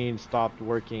brain stopped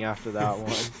working after that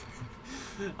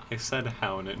one. I said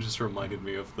how, and it just reminded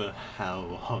me of the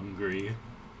how hungry.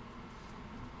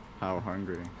 How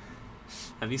hungry.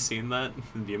 Have you seen that?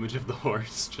 The image of the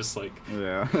horse, just like...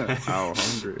 Yeah, how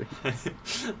hungry.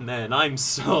 Man, I'm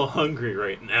so hungry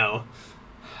right now.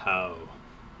 How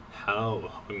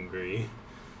hungry.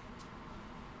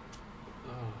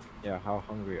 Oh. Yeah, how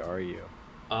hungry are you?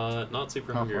 Not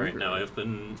super How hungry right hungry? now. I've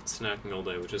been snacking all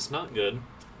day, which is not good.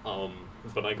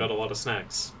 But I got a lot of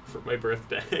snacks for my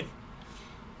birthday.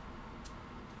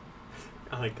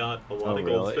 I got a lot of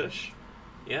really? goldfish.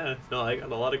 Yeah, no, I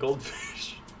got a lot of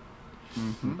goldfish.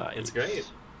 Mm-hmm. Nice. It's great.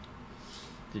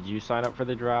 Did you sign up for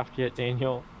the draft yet,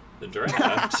 Daniel? The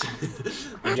draft. The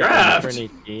When you draft. turn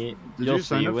 18, Did you'll you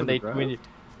sign see up when for the they when draft?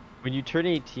 you turn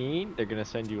 18, they're gonna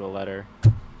send you a letter.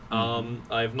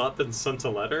 I've not been sent a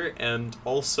letter, and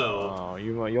also, Oh,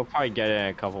 you'll probably get it in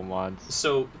a couple months.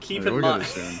 so keep Yeah, in we'll get mind, it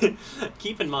soon.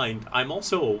 keep in mind, I'm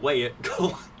also away at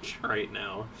college right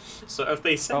now. So if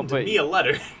they send but- me a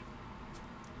letter,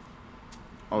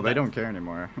 Oh, they don't care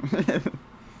anymore.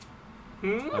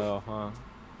 Oh, huh.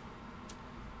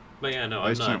 But yeah, no, I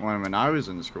I'm sent not. one when I was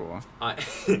in school. I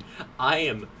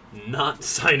am not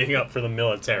signing up for the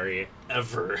military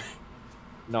ever.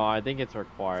 No, I think it's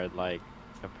required. Like,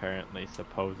 apparently,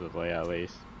 supposedly, at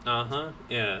least.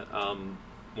 Yeah.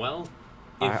 Well,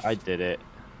 if I did it.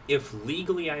 if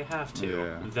legally I have to,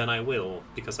 Yeah. then I will,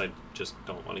 because I just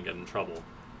don't want to get in trouble.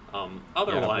 Yeah,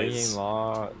 Otherwise, breaking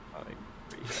law, not a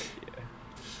great idea.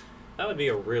 that would be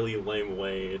a really lame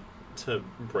way to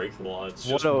break the law. It's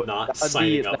just What a- not that'd be-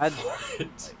 signing up that'd- for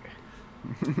it.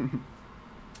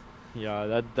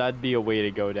 Yeah, that'd be a way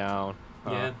to go down.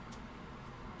 Yeah.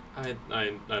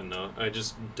 I don't know. I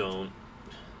just don't.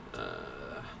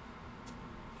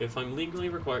 If I'm legally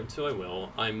required to, I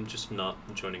will. I'm just not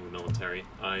joining the military.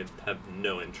 I have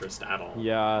no interest at all.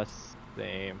 Yeah,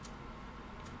 same.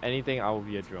 Anything, I will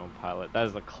be a drone pilot. That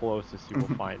is the closest you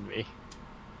will find me.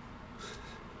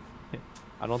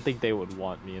 I don't think they would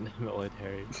want me in the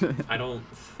military. I don't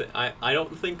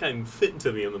think I'm fit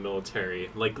to be in the military.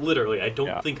 Like, literally, I don't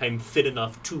Yeah. think I'm fit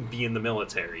enough to be in the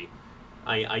military.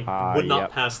 I Ah, would not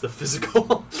yep. pass the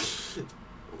physical.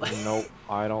 Nope,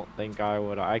 I don't think I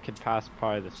would. I could pass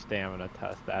probably the stamina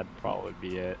test. That'd probably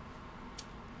be it.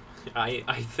 I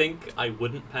think I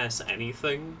wouldn't pass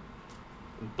anything,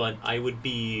 but I would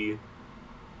be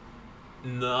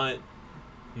not...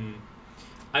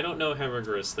 I don't know how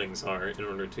rigorous things are in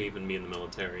order to even be in the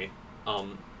military.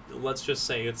 Let's just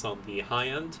say it's on the high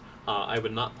end. I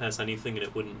would not pass anything and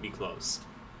it wouldn't be close.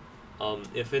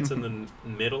 If it's in the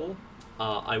middle,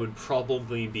 I would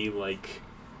probably be like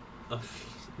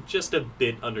just a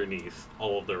bit underneath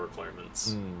all of the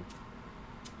requirements.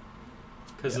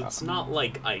 Because Yeah. it's not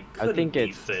like I I couldn't think be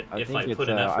it's. fit I if think I it's. put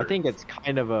in effort. I think it's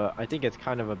kind of a. I think it's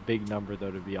kind of a big number,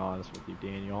 though. To be honest with you,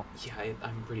 Daniel. Yeah,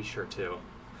 I'm pretty sure too.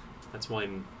 That's why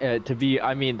I'm... To be.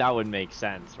 I mean, that would make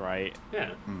sense, right?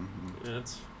 Yeah.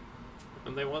 Mhm.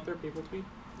 And they want their people to be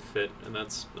fit, and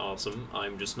that's awesome.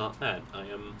 I'm just not that. I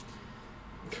am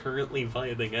currently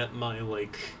vibing at my,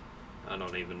 like... I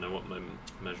don't even know what my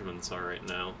measurements are right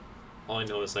now. All I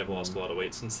know is I've lost a lot of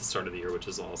weight since the start of the year, which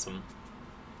is awesome.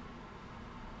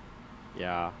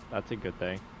 Yeah, that's a good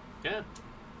thing. Yeah.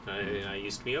 I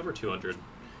used to be over 200.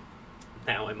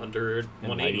 Now I'm under And now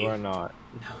 180. you are not.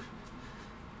 No.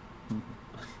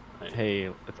 Hey,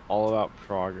 it's all about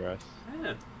progress.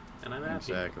 Yeah, and I'm happy.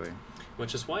 Exactly.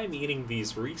 Which is why I'm eating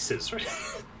these Reese's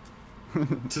right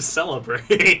to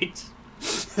celebrate.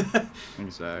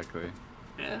 Exactly.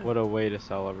 Yeah. What a way to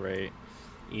celebrate.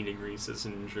 Eating Reese's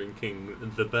and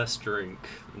drinking the best drink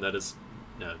that is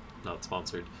not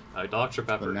sponsored. Dr. The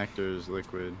Pepper. nectar is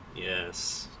liquid.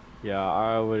 Yes. Yeah,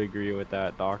 I would agree with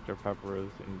that. Dr. Pepper is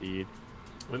indeed.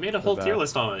 We made a whole tier best.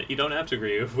 list on it. You don't have to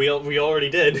agree. We already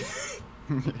did.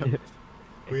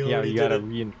 We Yeah, already you did gotta it.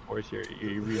 reinforce your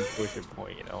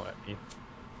point. You know what I mean?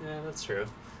 Yeah, that's true.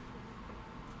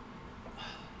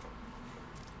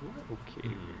 Okay,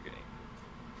 we're getting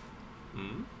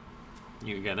Hmm?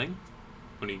 You getting?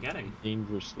 What are you getting?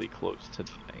 dangerously close to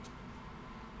dying.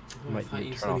 Oh, I Might thought need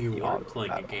you to turn said off you the weren't auto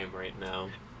playing a battle. game right now.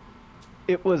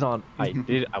 It was on.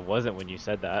 I wasn't when you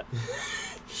said that.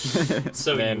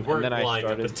 So Then- you and weren't then I lying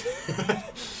started- at the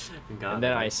Got And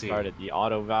then it, I see. started the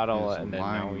auto battle, He's and then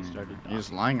now we lying. started. He's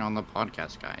dying. lying on the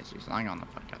podcast, guys. He's lying on the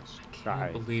podcast. I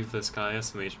Guys. can't believe this guy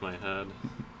SMH my head.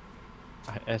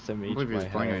 I I can't SMH believe my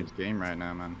he's playing head. his game right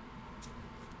now, man.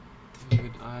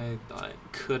 Dude, I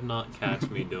could not catch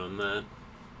me doing that.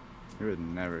 You would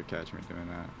never catch me doing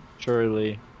that.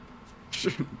 Surely.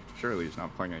 Surely he's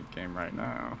not playing a game right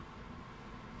now.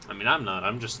 I mean, I'm not.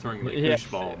 I'm just throwing the Yeah. koosh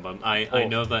ball. But I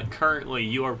know that currently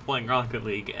you are playing Rocket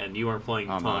League and you are playing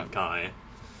I'm not. Honkai.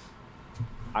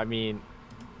 I mean,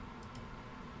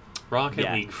 Rocket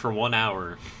Yeah. League for 1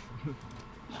 hour.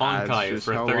 That's Honkai just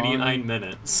for how 39 long-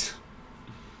 minutes.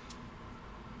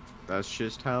 That's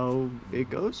just how it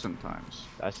goes sometimes.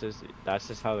 that's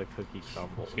just how the cookie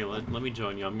crumbles. Here, let me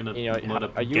join you. I'm gonna You know, load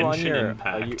up are you on Genshin your-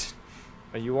 Impact.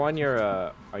 Are you on your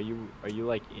are you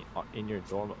like in your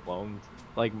dorm alone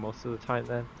like most of the time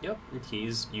then? Yep,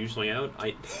 he's usually out.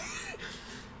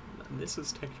 This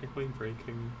is technically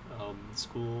breaking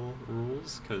school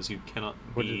rules because you cannot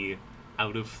What be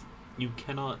out of. You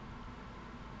cannot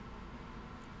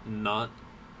not.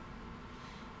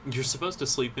 You're supposed to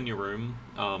sleep in your room,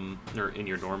 or in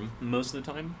your dorm most of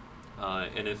the time.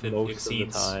 And if it Most of the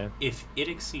exceeds, time. if it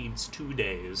exceeds 2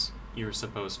 days, you're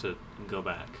supposed to go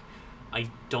back. I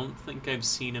don't think I've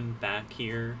seen him back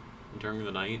here during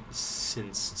the night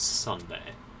since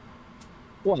Sunday.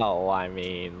 Well, I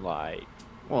mean, like,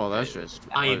 Well, that's just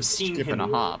I a have seen skip him.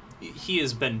 and a hop. He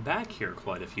has been back here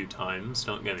quite a few times.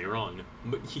 Don't get me wrong,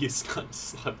 but he has not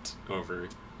slept over,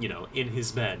 in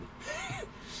his bed.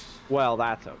 well,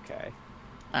 that's okay.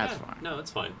 That's Yeah, fine. No,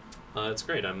 it's fine. It's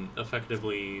great. I'm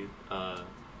effectively,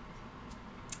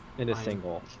 In a I'm-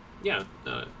 single. yeah.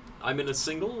 I'm in a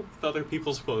single with other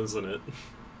people's clothes in it.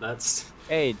 That's.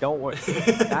 Hey, don't worry.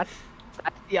 that's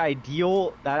the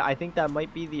ideal. That I think that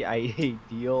might be the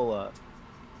ideal.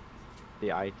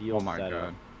 The ideal Oh my setup.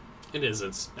 god. It is.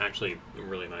 It's actually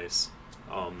really nice.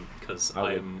 Because I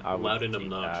would- I'm I would loud and take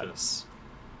that. obnoxious.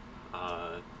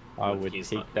 I when would he's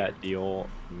take not that here. deal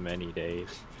many days.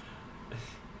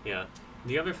 Yeah.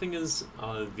 The other thing is,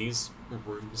 these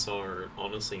rooms are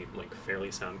honestly like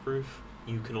fairly soundproof.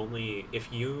 You can only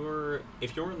if you're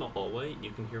in the hallway,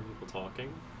 you can hear people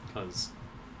talking because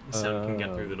sound can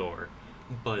get through the door.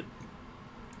 But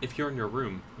if you're in your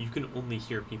room, you can only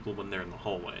hear people when they're in the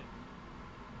hallway.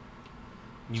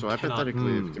 You So cannot-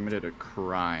 hypothetically, if you committed a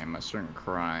crime, a certain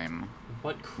crime,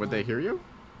 What crime, would they hear you?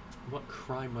 What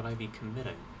crime would I be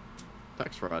committing?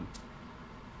 Tax fraud.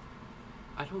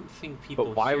 I don't think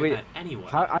people why hear would- that anyway.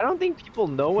 I don't think people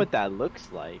know what that looks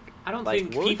like. I don't like,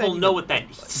 think what would people that know even what that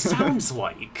look like? sounds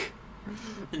like.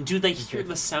 And do they hear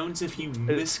the sounds of you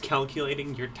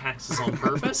miscalculating your taxes on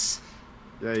purpose?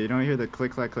 Yeah, you don't hear the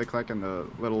click clack, and the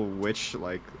little witch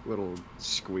little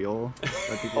squeal.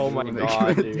 that people Oh do my when they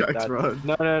god, commit dude. tax fraud.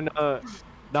 No.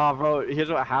 Nah, bro. Here's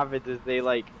what happens: is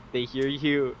they hear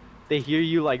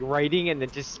you like writing, and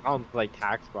it just sounds like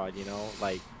tax fraud.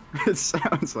 Like. It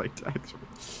sounds like tax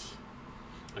fraud.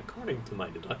 According to my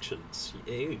deductions,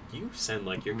 you sound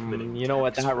like you're committing. You know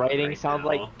what? tax That fraud writing right sounds now.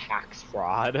 like tax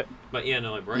fraud. But yeah,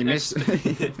 no, I'm right You next.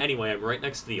 missed- Anyway, I'm right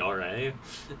next to the RA.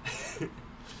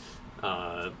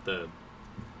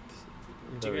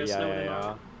 Do you guys know what an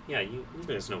RA? Yeah, you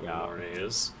guys know what Yeah. an RA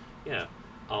is. Yeah.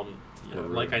 Yeah,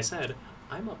 Like right. I said,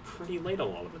 I'm up pretty late a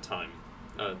lot of the time,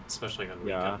 especially on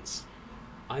Yeah. weekends.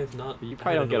 I have not. You had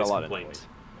probably don't get a noise lot of complaint. noise.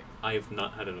 I have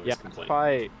not had a noise Yeah, it's complaint.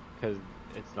 probably because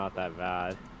it's not that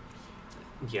bad.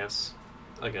 Yes.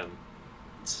 Again,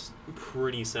 it's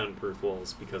pretty soundproof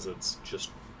walls because it's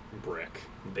just brick,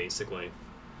 basically.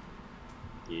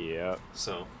 Yep.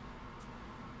 So.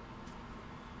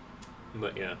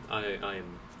 But yeah, I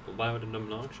am loud and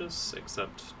obnoxious,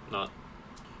 except not.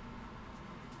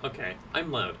 Okay,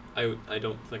 I'm loud. I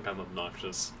don't think I'm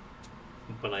obnoxious,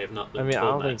 but I have not been I mean, I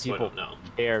told don't that, think so I people don't know.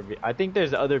 care. I think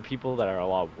there's other people that are a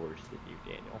lot worse than you,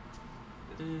 Daniel.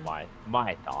 This is Mm.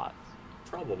 my thoughts.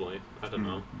 Probably. I don't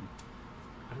know. Mhm.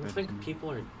 I don't That's think me.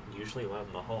 people are usually loud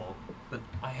in the hall, but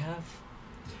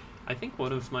I think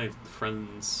one of my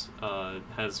friends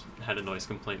has had a noise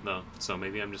complaint though, so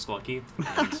maybe I'm just lucky.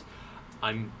 And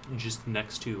I'm just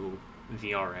next to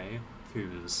the RA,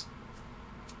 who's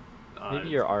Maybe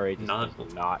your RA just not-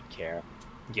 does not care.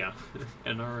 yeah,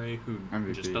 an RA who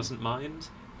just MVP. doesn't mind,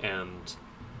 and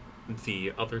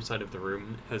the other side of the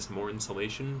room has more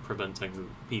insulation,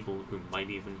 preventing people who might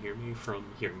even hear me from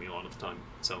hearing me a lot of the time.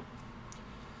 So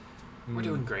We're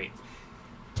doing great.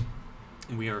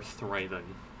 We are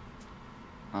thriving.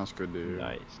 That's good, dude.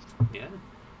 Nice. Yeah.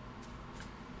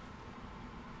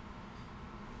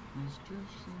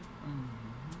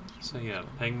 So yeah,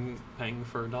 paying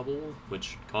for a double,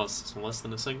 which costs less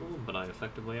than a single, but I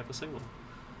effectively have a single.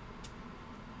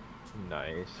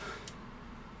 Nice.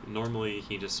 Normally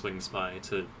he just swings by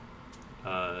to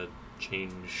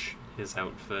change his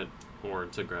outfit or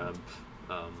to grab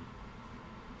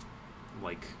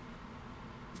like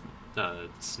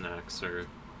snacks or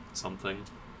something.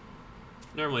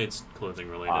 Normally it's clothing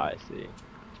related. I see.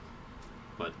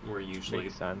 But we're usually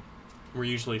Makes sense.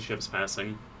 ships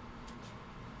passing.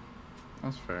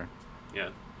 That's fair. Yeah.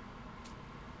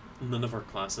 None of our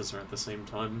classes are at the same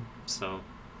time, so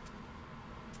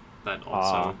that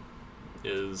also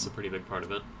is a pretty big part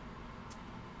of it.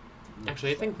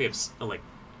 Actually, I think we have like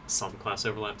some class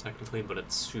overlap technically, but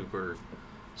it's super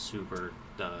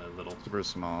little. Super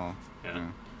small. Yeah.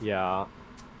 Yeah.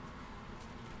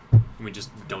 We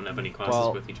just don't have any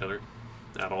classes with each other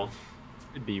at all.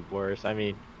 It'd be worse. I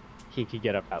mean, he could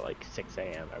get up at like 6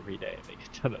 a.m. every day and make a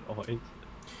ton of noise.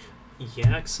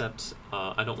 Yeah, except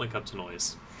I don't wake up to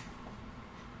noise.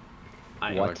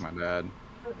 I like my dad.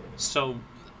 So,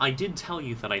 I did tell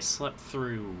you that I slept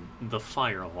through the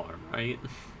fire alarm, right?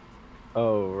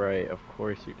 Oh, right. Of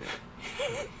course you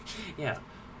did. Yeah.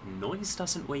 Noise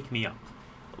doesn't wake me up.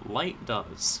 Light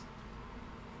does.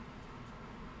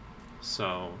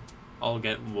 So, I'll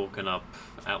get woken up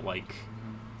at like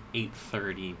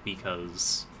 8:30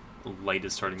 because light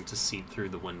is starting to seep through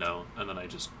the window, and then I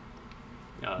just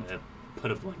put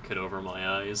a blanket over my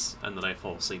eyes, and then I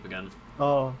fall asleep again.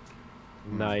 Oh.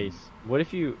 Nice. What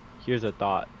if you, here's a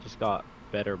thought, just got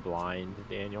better blind,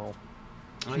 Daniel?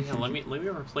 Oh yeah, let me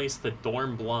replace the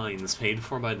dorm blinds paid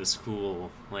for by the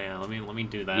school. Yeah, let me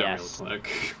do that Yes. real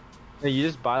quick. No, you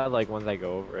just buy like ones that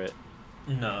go over it.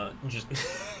 No, just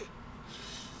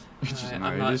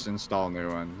Just install new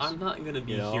ones. I'm not gonna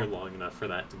be You know? here long enough for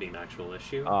that to be an actual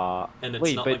issue. And it's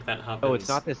wait, not but like that happens. oh, it's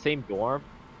not the same dorm?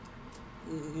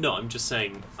 No, I'm just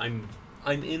saying I'm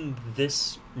in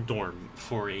this dorm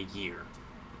for a year,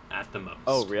 at the most.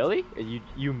 Oh, really?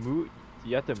 You move?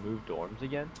 You have to move dorms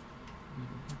again?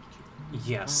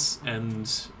 Yes, and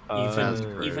That's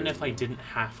even if I crazy. didn't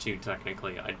have to,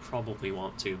 technically, I'd probably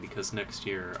want to, because next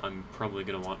year I'm probably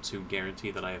going to want to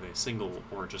guarantee that I have a single,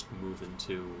 or just move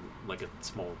into, like, a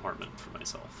small apartment for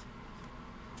myself.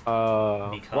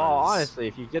 Well, Because- honestly,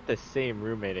 if you get the same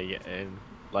roommate again,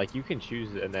 like, you can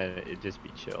choose and then it'd just be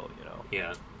chill, you know?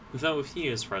 Yeah. Though if he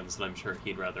has friends that I'm sure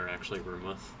he'd rather actually room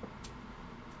with.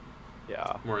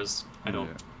 Yeah. Whereas I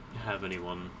don't have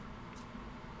anyone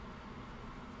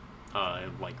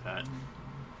like that.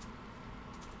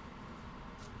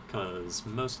 Because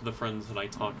most of the friends that I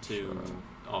talk to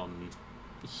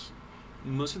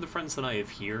most of the friends that I have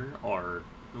here are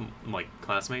like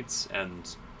classmates,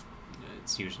 and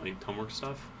it's usually homework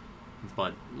stuff.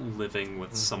 But living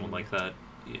with someone like that,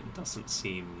 it doesn't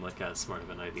seem like as smart of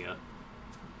an idea.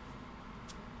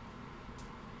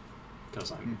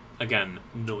 Because I'm, again,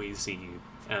 noisy,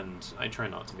 and I try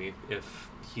not to be if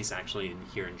he's actually in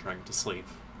here and trying to sleep.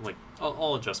 Like,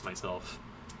 I'll adjust myself.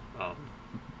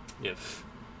 If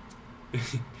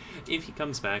if he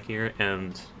comes back here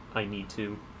and I need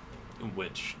to,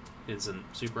 which isn't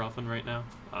super often right now,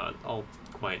 I'll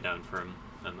quiet down for him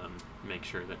and then make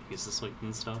sure that he's asleep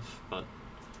and stuff, but...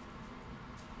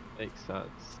 Makes sense.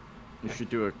 You should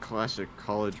do a classic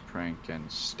college prank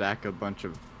and stack a bunch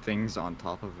of things on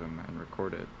top of him and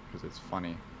record it, because it's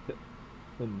funny.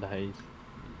 Nice.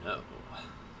 No.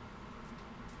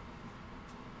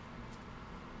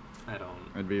 I don't.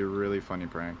 It'd be a really funny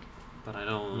prank. But I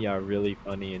don't... Yeah, really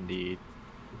funny indeed.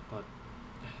 But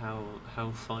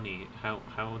how funny? How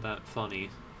that funny?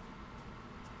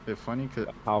 It's funny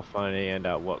because How funny and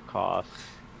at what cost?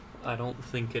 I don't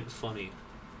think it funny.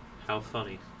 How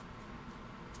funny?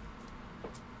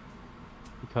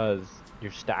 Because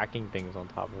you're stacking things on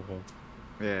top of him.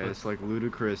 yeah, it's like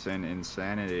ludicrous and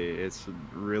insanity. It's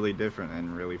really different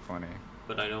and really funny.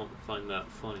 But I don't find that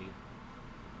funny.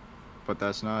 But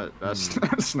that's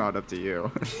that's not up to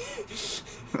you.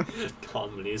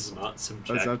 Comedy is not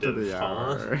subjective. That's up to the huh?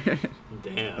 hour.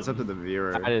 Damn. That's up to the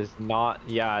viewer. That is not.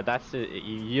 Yeah, that's it.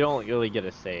 You don't really get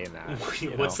a say in that.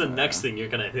 you What's know? the next thing you're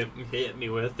gonna hit me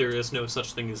with? There is no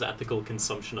such thing as ethical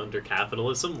consumption under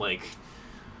capitalism. Like,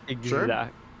 Sure.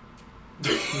 Exact.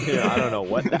 Yeah, I don't know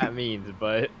what that means,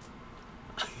 but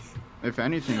If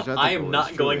anything, ethical, I am not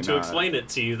it's going truly to not. explain it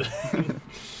to you. Then.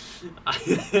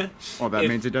 Well, that if-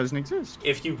 means it doesn't exist.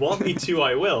 If you want me to,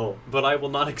 I will, but I will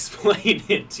not explain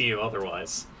it to you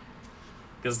otherwise.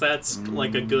 Because that's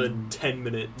like a good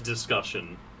 10-minute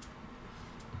discussion.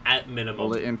 At minimum.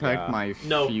 Will it impact Yeah. my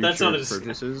No, future that's not a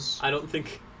purchases? I don't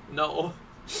think... No.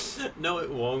 No, it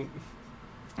won't.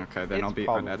 Okay, then I'll It's be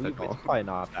probably, unethical. It's probably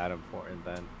not that important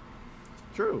then.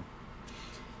 True.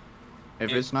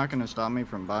 If It- it's not gonna stop me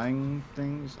from buying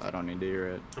things, I don't need to hear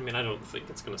it. I mean, I don't think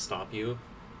it's going to stop you.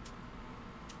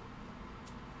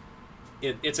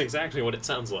 It's exactly what it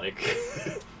sounds like.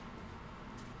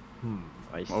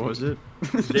 I see. What was it?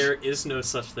 There is no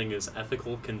such thing as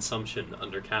ethical consumption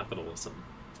under capitalism.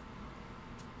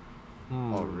 Oh,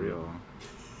 Hmm, real.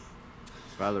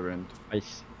 Valorant. I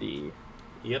see.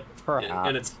 Yep. Perhaps.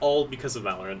 And it's all because of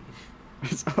Valorant.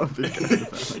 It's all because of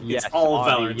Valorant. Yes, It's all Audie,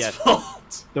 Valorant's yes.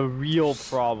 fault. The real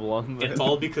problem. It's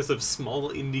all because of small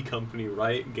indie company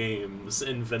Riot Games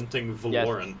inventing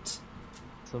Valorant.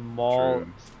 small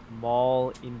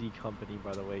True. indie company,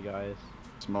 by the way, guys.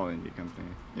 Small indie company.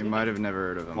 You Yeah. might have never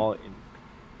heard of them. Small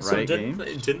So Riot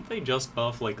didn't they just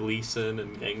buff like Lee Sin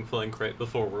and Gangplank right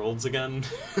before Worlds again?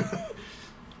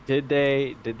 Did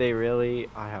they really?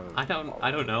 I haven't. I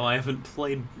don't know. I haven't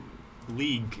played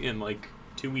League in like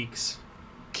 2 weeks.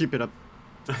 Keep it up.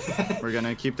 We're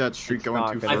gonna keep that streak It's going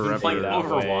not to gonna I've forever. been playing that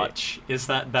way. Overwatch. Is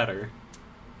that better?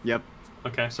 Yep,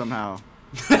 Okay. somehow.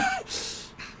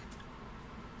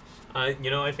 I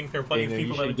think there are plenty Daniel, of you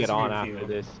people that should would get disagree on with you. after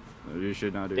this. You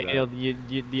should not do Daniel,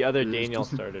 that. the other This is Daniel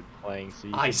just- started playing, so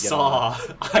you I should get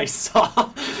on. saw.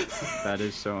 That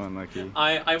is so unlucky.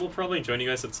 I will probably join you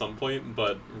guys at some point,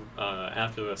 but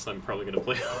after this, I'm probably gonna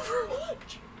play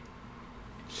Overwatch.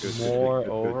 Good, More good,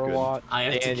 good, good, good. Overwatch. I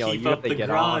have Daniel, to keep you have up to the get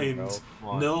grind. on, bro. Come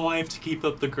on. No, I have to keep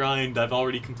up the grind. I've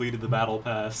already completed the battle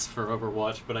pass for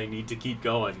Overwatch, but I need to keep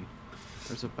going.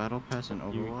 There's a battle pass in You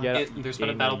Overwatch? get- There's been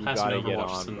a Daniel, battle you pass in gotta get Overwatch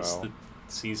on, since bro. the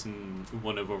season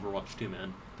 1 of Overwatch 2,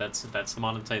 man. That's the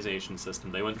monetization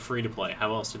system. They went free to play.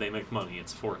 How else do they make money?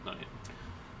 It's Fortnite.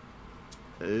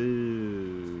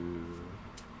 Ooh.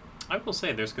 I will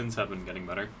say their skins have been getting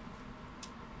better.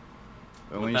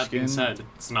 Only With that being skin? said,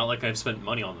 it's not like I've spent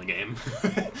money on the game.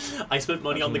 I spent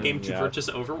money on the game to Yeah. purchase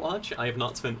Overwatch. I have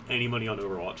not spent any money on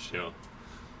Overwatch 2.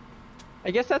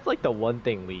 I guess that's like the one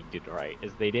thing League did right,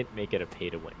 is they didn't make it a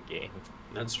pay-to-win game.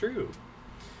 That's true.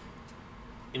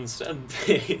 Instead,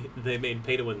 they made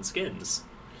pay-to-win skins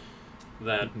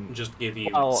that Mhm. just give you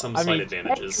Well, some I slight mean,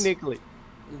 advantages. Technically,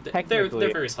 They're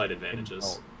technically, very slight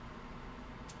advantages.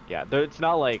 yeah, it's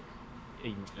not like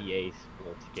an EA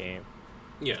sports game.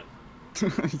 Yeah.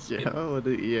 Yeah, what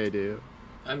did EA do?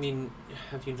 I mean,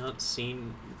 have you not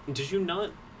seen... Did you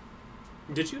know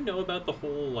about the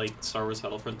whole, like, Star Wars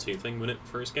Battlefront 2 thing when it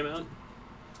first came out?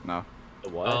 No, The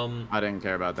what? I didn't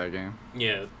care about that game.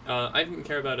 Yeah, I didn't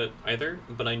care about it either,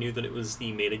 but I knew that it was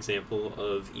the main example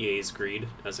of EA's greed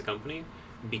as a company,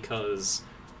 because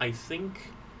I think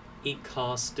it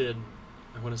costed,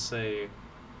 I want to say,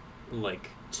 like,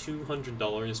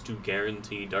 $200 to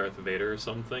guarantee Darth Vader or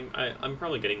something. I'm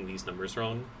probably getting these numbers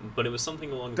wrong, but it was something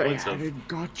along the They lines of... added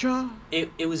gotcha?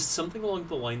 It was something along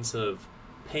the lines of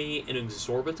pay an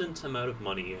exorbitant amount of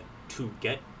money to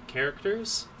get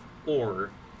characters, or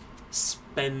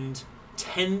spend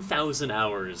 10,000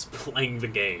 hours playing the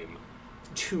game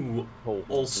to Oh,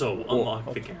 also oh, unlock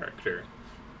oh, the character.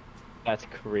 That's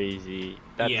crazy.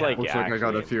 That's Yeah. like Looks like I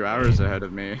got a actually few insane. hours ahead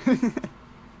of me.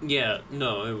 Yeah,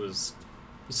 no, it was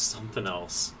something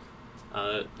else.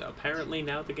 Apparently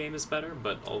now the game is better,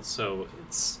 but also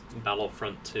it's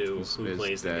Battlefront 2. It's Who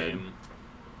plays dead. the game?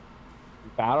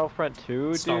 Battlefront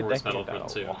 2, Star dude. Wars that game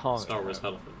Battlefront died 2. a long Star Wars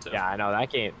time. Battlefront 2. Yeah, I know that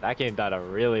game. That game died a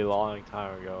really long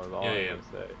time ago. Is all Yeah, I'm yeah. gonna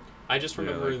say. I just Yeah,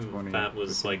 remember like 20, that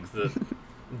was like 15.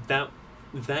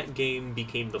 that game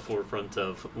became the forefront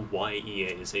of why EA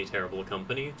is a terrible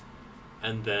company,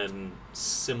 and then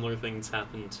similar things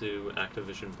happened to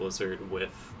Activision Blizzard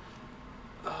with.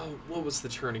 What was the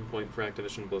turning point for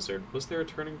Activision Blizzard? Was there a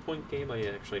turning point game? I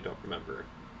actually don't remember.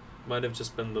 Might have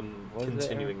just been them Was there?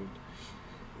 continuing.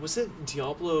 Was it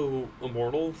Diablo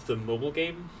Immortal, the mobile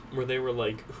game, where they were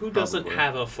like, "Who doesn't Probably.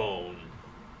 have a phone?"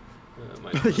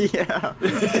 Might have been. Yeah.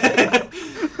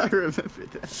 I remember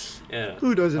that. Yeah.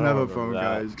 Who doesn't I have a remember phone,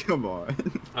 that. guys? Come on.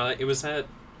 It was at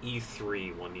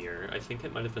E3 one year. I think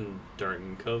it might have been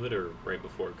during COVID or right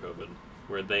before COVID,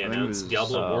 where they I think it announced was-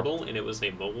 Diablo Oh. Immortal, and it was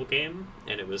a mobile game,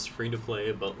 and it was free to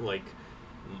play, but like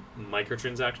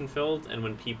microtransaction filled. And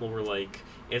when people were like,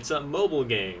 "It's a mobile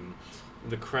game,"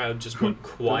 the crowd just went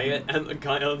quiet, and the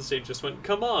guy on stage just went,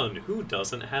 "Come on, who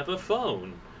doesn't have a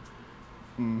phone?"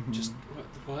 Mhm. Just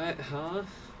what? Huh?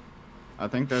 I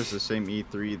think that's the same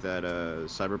E3 that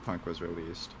Cyberpunk was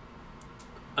released.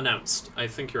 Announced. I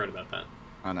think you're right about that.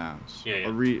 Announced. Yeah, yeah.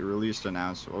 Or released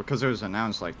announced. Well, because it was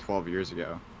announced like 12 years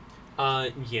ago.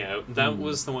 Yeah, that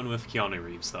was the one with Keanu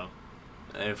Reeves, though.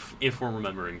 If we're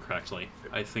remembering correctly,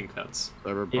 I think that's.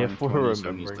 Cyberpunk If we're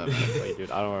 2077. remembering correctly,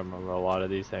 dude, I don't remember a lot of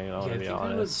these things. I To be think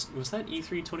honest. was that E3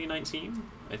 2019?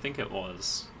 I think it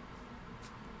was.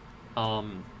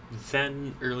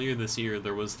 Then earlier this year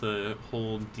there was the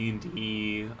whole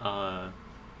D&D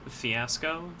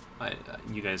fiasco.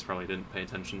 You guys probably didn't pay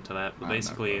attention to that, but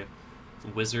basically,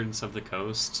 Wizards of the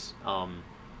Coast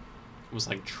was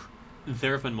like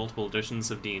there have been multiple editions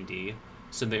of D&D,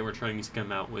 so they were trying to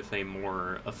come out with a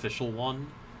more official one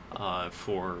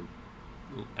for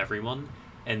everyone,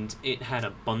 and it had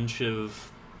a bunch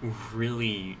of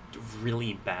really,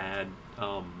 really bad.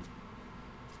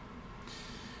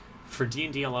 For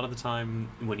D&D, a lot of the time,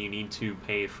 when you need to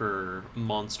pay for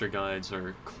monster guides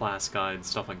or class guides,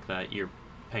 stuff like that, you're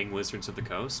paying Wizards of the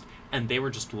Coast, and they were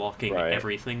just locking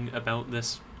everything about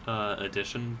this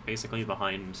edition, basically,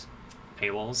 behind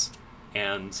paywalls,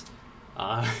 and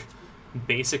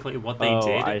basically what they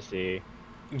did... I see.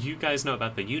 You guys know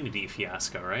about the Unity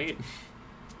fiasco, right?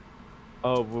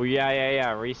 Oh, well,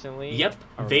 yeah, recently? Yep,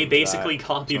 they basically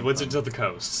copied Wizards of the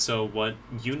Coast, so what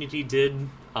Unity did...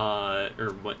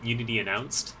 or what Unity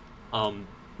announced,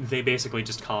 they basically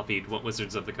just copied what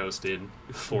Wizards of the Coast did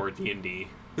for D&D.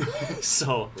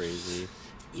 So crazy.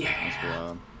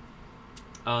 Yeah.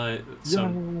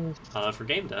 For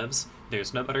game devs,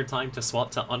 there's no better time to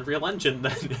swap to Unreal Engine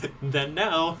than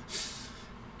now.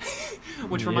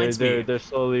 Which reminds me, they're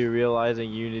slowly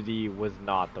realizing Unity was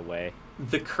not the way.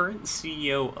 The current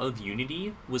CEO of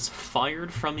Unity was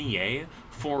fired from EA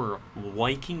for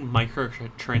liking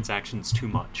microtransactions too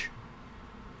much.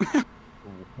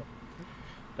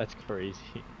 That's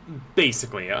crazy.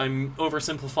 Basically, I'm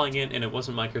oversimplifying it, and it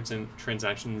wasn't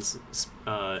microtransactions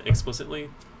explicitly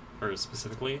or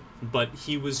specifically, but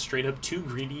he was straight up too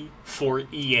greedy for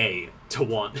EA to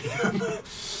want him.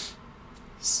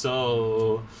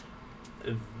 So...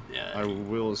 I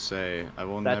will say, I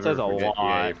will that never says a forget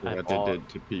lot. EA for what they did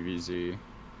to PvZ.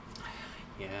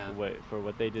 Yeah. Wait, for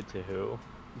what they did to who?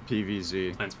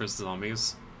 PvZ. Plants vs.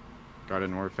 Zombies.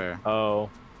 Garden Warfare. Oh.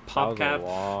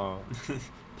 PopCap.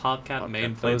 PopCap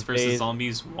made Plants vs.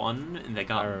 Zombies 1, and they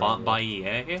got bought by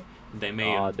EA. They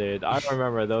made... Oh, dude, I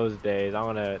remember those days.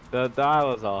 That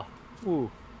was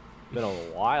been a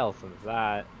while since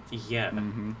that. Yeah,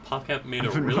 PopCap made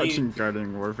I've been really... watching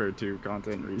Garden Warfare 2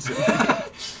 content recently.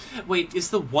 Wait, is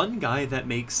the one guy that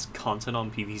makes content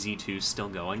on PvZ2 still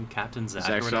going? Captain Zach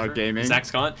or whatever? Scott Gaming? Zach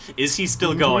Scott? Is he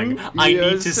still going? I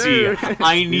need to see.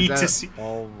 I need to see.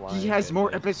 Oh my He has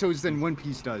more episodes than One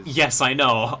Piece does. Yes, I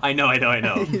know.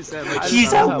 He's at,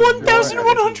 He's at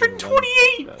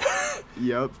 1,128!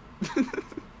 Yep.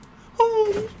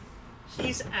 Oh,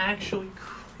 he's actually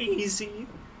crazy.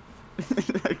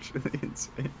 Actually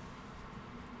insane.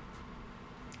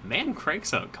 Man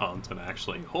cranks out content,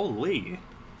 actually. Holy.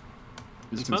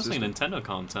 It's mostly Nintendo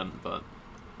content, but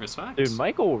respect. Dude,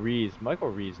 Michael Reeves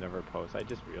never posts. I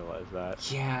just realized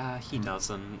that. Yeah, he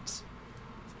doesn't.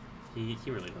 He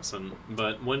really doesn't.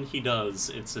 But when he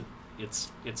does, it's a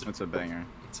banger.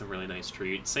 It's a really nice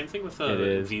treat. Same thing with Vsauce.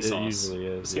 It usually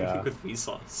is. Same thing with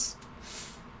Vsauce.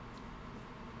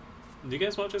 Do you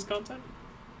guys watch his content?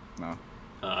 No.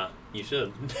 You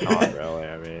should. Not really,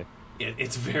 I mean.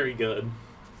 It's very good.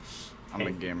 I'm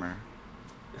a gamer.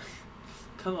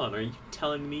 Come on, are you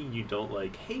telling me you don't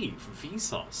like, hey,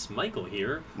 Vsauce, Michael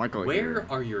here. Where here.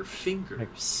 Are your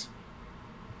fingers?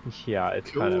 Yeah,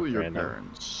 it's Kill kind of your random.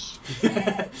 parents.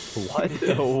 What?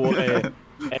 Wait.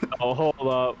 Oh, hold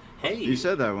up. Hey. You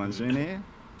said that once, didn't you?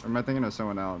 Or am I thinking of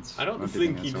someone else? I don't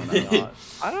think you did. did.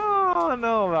 I don't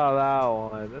know about that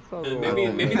one. That sounds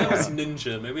Maybe that was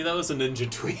Ninja. Maybe that was a Ninja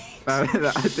tweet. I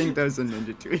think that was a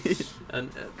Ninja tweet.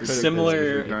 And Could've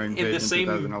similar guessed in the same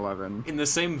 2011. in the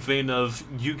same vein of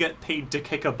you get paid to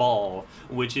kick a ball,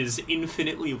 which is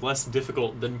infinitely less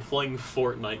difficult than playing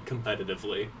Fortnite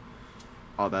competitively.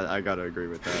 Oh, that I gotta agree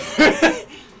with that.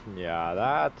 Yeah,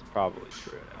 that's probably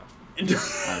true now.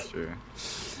 That's true.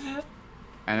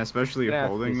 And especially Yeah,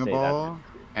 holding you the say that. ball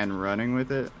and running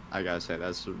with it, I gotta say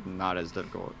that's not as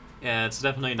difficult. Yeah, it's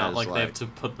definitely not As, like they have like- to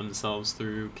put themselves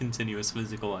through continuous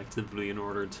physical activity in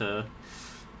order to,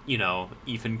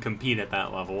 even compete at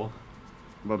that level.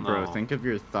 But bro, No. think of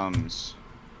your thumbs.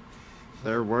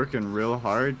 They're working real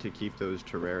hard to keep those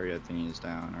Terraria thingies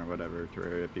down, or whatever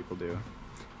Terraria people do.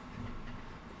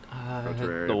 Or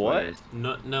Terraria the what? players.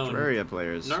 No, Terraria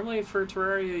players. normally for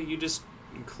Terraria, you just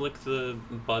click the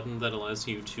button that allows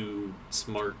you to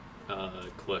smart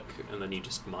click, and then you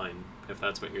just mine, if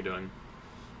that's what you're doing.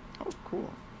 Oh,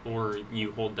 cool. Or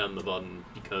you hold down the button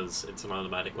because it's an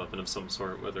automatic weapon of some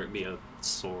sort, whether it be a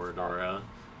sword or a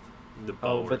the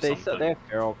bow Oh, but or they something. said they have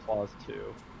feral claws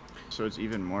too. So it's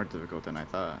even more difficult than I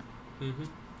thought. Mm-hmm.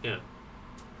 Yeah.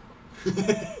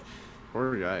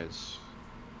 Poor guys.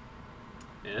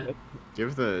 Yeah.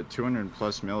 Give the 200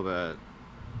 plus mil that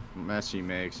Messi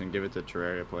makes and give it to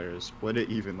Terraria players. Split it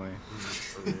evenly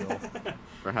For real.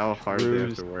 for how hard they True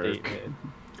have to work. statement.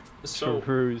 So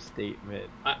True statement.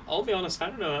 I'll be honest, I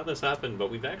don't know how this happened,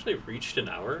 but we've actually reached an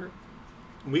hour.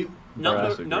 We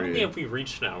Bruh. not only have we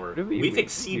reached an hour, What have we- we've what have we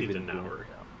exceeded been an doing hour.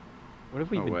 now? What have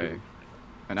we No been way. doing?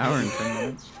 An hour and 10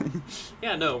 minutes?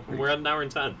 Yeah, no, we're at an hour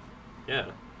and 10. Yeah.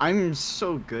 I'm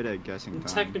so good at guessing time.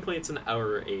 Technically, it's an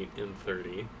hour 8 and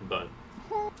 30, but.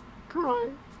 Cry.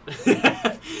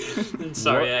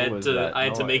 Sorry, What was that I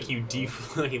had to make noise, you though?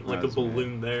 deflate like a That's me.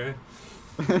 balloon there.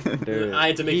 Dude, I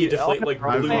had to make you deflate like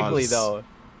unironically balloons. though.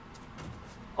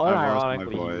 I've lost my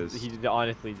Unironically, voice. he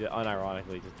honestly,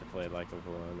 unironically just deflated like a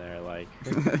balloon there. Like,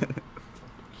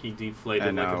 He deflated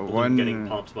And, like a balloon one- getting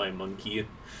popped by a monkey.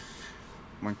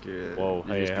 Monkey. whoa,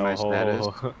 you hey, just ho, my ho, status.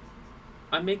 ho.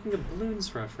 I'm making a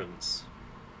balloons reference.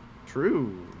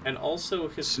 True. And also,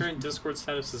 his current Discord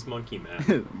status is Monkey Man.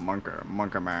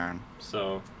 Monker man.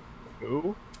 So,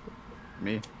 Who?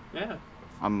 Me. yeah.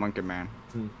 I'm Monkey man.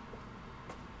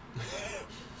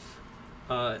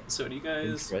 So do you guys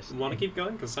Interesting. want to keep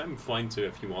going? Because I'm fine to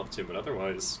if you want to, but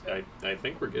otherwise, I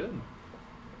think we're good.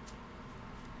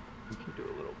 We can do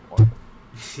a little more.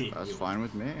 That's You- fine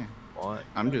with me. What?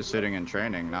 I'm just sitting and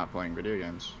training, not playing video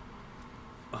games.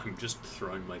 I'm just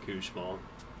throwing my koosh ball.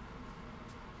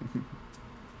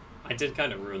 I did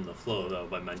kind of ruin the flow though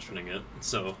by mentioning it.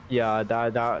 So Yeah,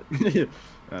 that.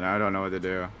 And I don't know what to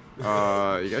do.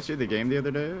 You guys see the game the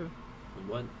other day?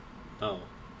 what? Oh,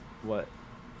 What?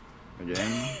 The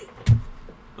game?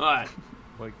 ah,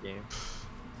 What game?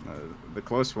 The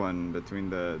close one between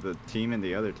the team and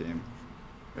the other team.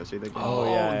 You guys see that game? Oh,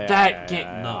 yeah, that game-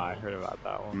 yeah, no. I heard about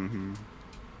that one. Mm-hmm.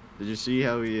 Did you see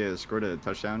how he scored a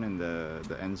touchdown in the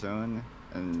end zone,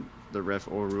 and the ref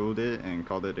overruled it and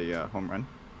called it a home run?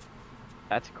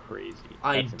 That's crazy.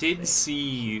 I That's did insane.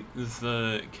 see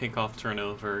the kickoff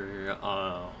turnover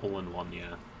hole in one.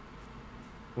 Yeah.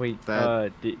 Wait,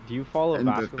 that- do you follow in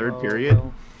the basketball? third period?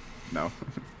 Will? No.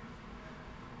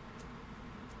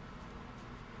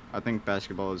 I think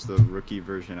basketball is the rookie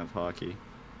version of hockey.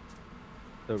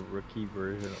 The rookie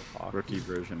version of hockey. Rookie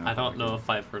version of I don't know hockey. if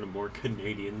I've heard a more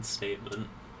Canadian statement.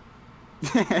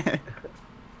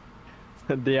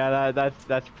 Yeah,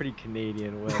 that's pretty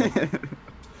Canadian. Will.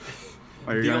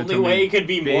 Oh, you're The gonna only tell way me it could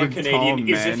be more big, Canadian tall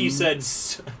is if you men?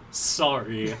 said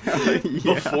sorry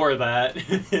Yeah. before that.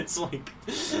 It's like,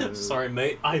 sorry,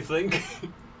 mate, I think.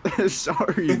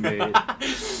 Sorry, mate.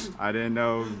 I didn't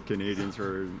know Canadians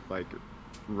were like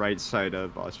right side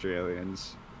up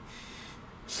Australians.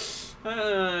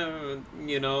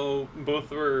 You know, both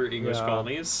were English Yeah.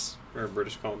 colonies, or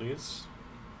British colonies.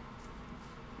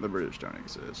 The British don't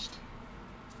exist.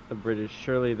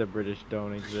 Surely the British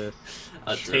don't exist.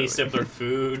 A Surely. taste of their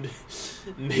food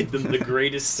made them the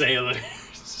greatest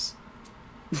sailors.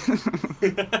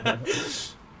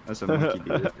 That's a monkey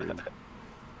dude.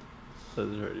 That's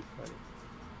very funny.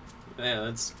 Yeah,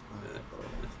 that's.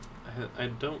 I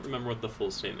don't remember what the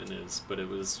full statement is, but it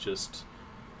was just.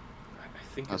 I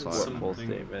think That's it was all I something. Full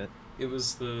statement. It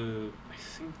was the. I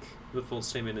think the full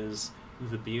statement is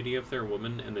the beauty of their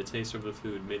woman and the taste of the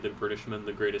food made the British men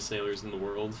the greatest sailors in the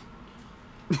world.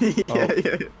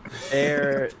 yeah.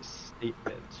 Fair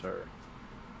statement, sir.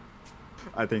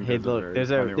 I think Hey, that's look, very there's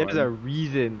funny a one.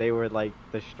 reason they were like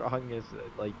the strongest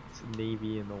like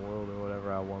navy in the world or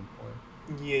whatever at one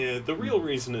point. Yeah, the real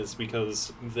reason is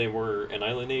because they were an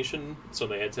island nation, so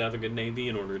they had to have a good navy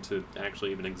in order to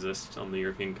actually even exist on the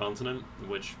European continent,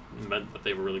 which meant that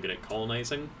they were really good at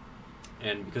colonizing.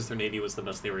 And because their navy was the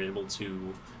best, they were able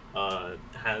to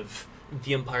have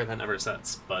the empire that never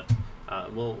sets. But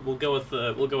we'll go with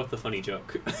the funny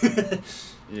joke.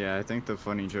 Yeah, I think the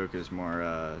funny joke is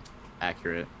more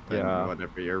accurate than Yeah.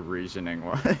 whatever your reasoning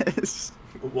was.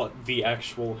 What the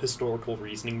actual historical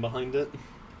reasoning behind it?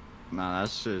 Nah,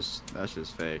 that's just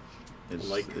fake. It's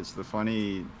it's the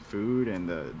funny food and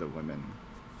the women.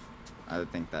 I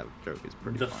think that joke is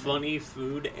pretty The funny. funny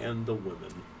food and the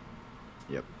women.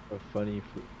 Yep, A funny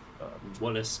food.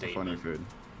 What a the statement. funny food.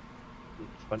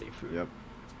 Funny food. Yep.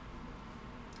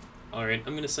 Alright,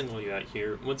 I'm gonna single you out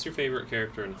here. What's your favorite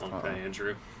character in Honkai, Uh-oh.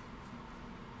 Andrew?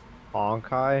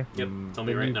 Honkai? Yep, tell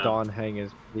me the right new now. Don Hang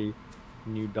is the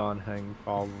new Don Hang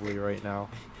probably right now.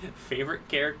 Favorite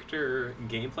character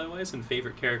gameplay wise and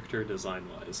favorite character design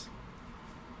wise.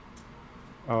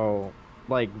 Oh,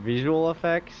 like visual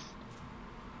effects?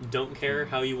 Don't care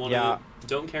how you wanna Yeah.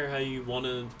 don't care how you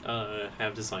wanna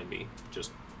have design be.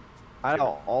 Just I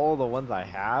know all the ones I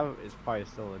have is probably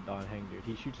still a Don Heng dude.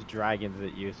 He shoots dragons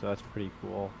at you, so that's pretty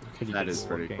cool. That is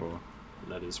pretty looking. cool.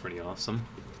 That is pretty awesome.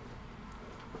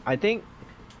 I think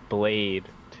Blade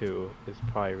too is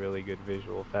probably really good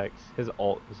visual effects. His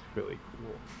ult is really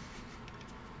cool.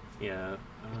 Yeah.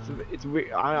 It's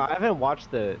weird. I haven't watched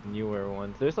the newer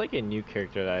ones. There's like a new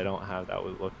character that I don't have that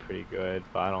would look pretty good,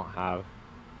 but I don't have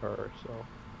her, so.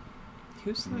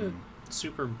 Who's the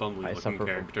super bumbly looking suffer from-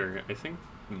 character? I think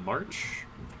March?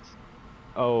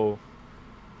 Oh,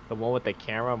 the one with the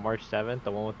camera, March 7th,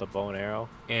 the one with the bow and arrow.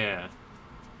 Yeah.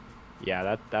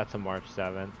 Yeah, that's a March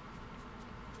 7th.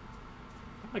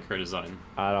 I like her design.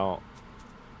 I don't.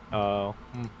 Oh,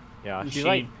 yeah. She's She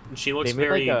like looks they made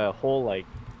very like a whole like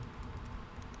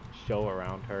show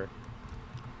around her.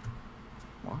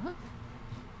 What?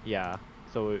 Yeah.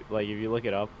 So like if you look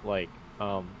it up, like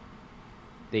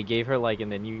they gave her like in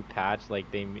the new patch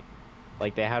like they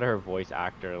had her voice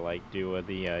actor like do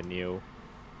the new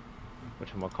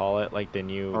whatchamacallit, like the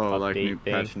new Oh, update like new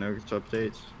thing. patch notes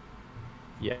updates.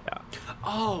 Yeah.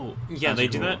 Oh, yeah, That's they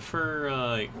do cool. that for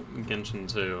Genshin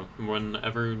too.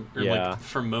 Whenever, or Yeah. like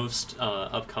for most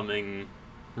upcoming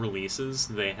releases,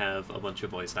 they have a bunch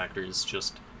of voice actors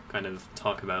just kind of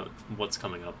talk about what's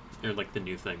coming up or like the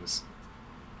new things.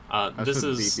 That's This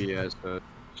what is BBS does.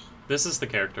 this is the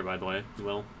character, by the way.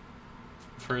 Will.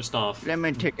 First off, Let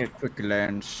me take a quick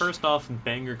glance.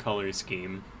 banger color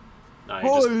scheme.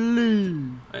 Holy!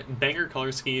 Banger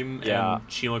color scheme, Yeah. and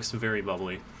she looks very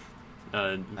bubbly.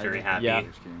 Very happy. Yeah.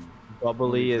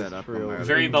 Bubbly Look is that up on true. my other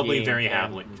Very bubbly, In-game very and-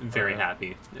 happy, very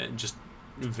happy. Just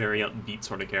very upbeat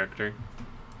sort of character.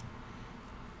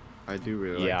 I do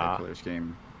really like Yeah. that color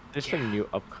scheme. There's some new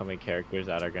upcoming characters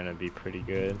that are gonna be pretty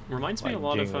good. Reminds me a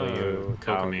Like lot of Jingliu,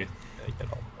 Kokomi.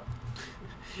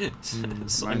 Reminds me a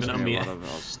Sangonomiya, lot of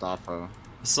Alstafo.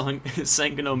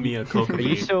 Sangonomiya Are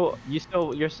you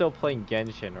Kokomi. you're still playing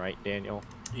Genshin, right, Daniel?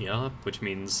 Yeah, which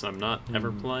means I'm not ever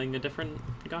playing a different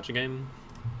gacha game.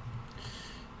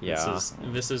 Yeah.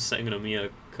 This is Sangonomiya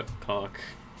Cock.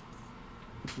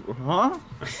 Huh?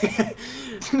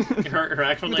 her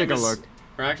actual Let me name take a is look.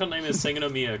 her actual name is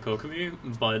Sangonomiya Kokomi,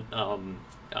 but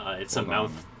it's Hold a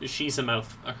mouth. She's a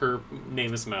mouth. Her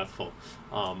name is a mouthful.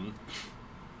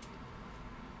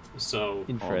 So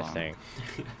Interesting.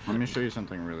 Let me show you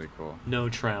something really cool. no,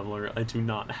 traveler, I do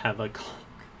not have a cock.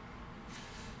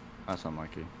 That's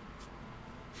unlucky.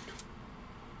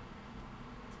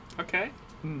 Okay.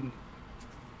 Come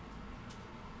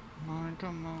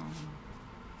on.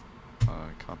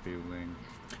 Copy link.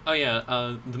 Oh yeah,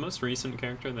 the most recent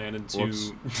character they added to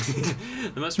Whoops.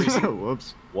 the most recent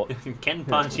Whoops. What?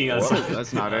 Kenpachi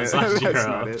That's not it. Asashiro. That's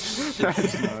not it.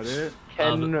 That's not it.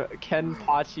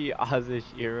 Kenpachi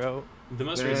Azashiro. The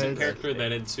most recent That's- character they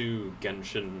added to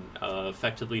Genshin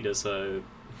effectively does a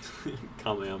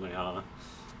Kamehameha.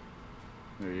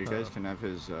 There, you guys can have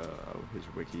his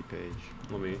wiki page.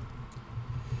 Let me.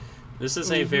 This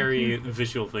is a very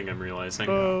visual thing I'm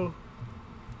realizing.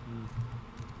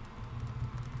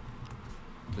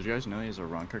 Did you guys know he's a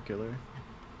Ronker killer?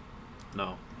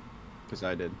 No. Because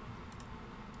I did.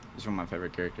 He's one of my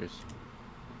favorite characters.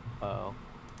 Oh.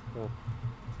 Well,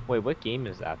 wait, what game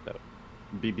is that though?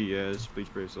 BBS,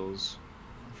 Bleach Bristles.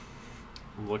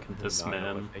 Look at this I don't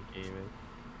know man. what that game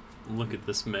is. Look at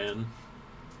this man.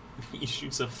 He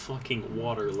shoots a fucking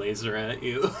water laser at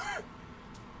you.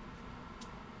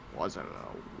 Was it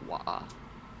a wah?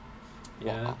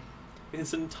 Yeah.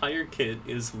 His entire kit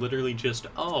is literally just,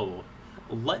 oh,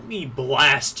 let me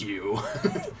blast you.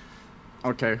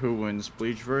 Okay, who wins?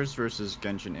 Bleach verse versus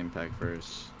Genshin Impact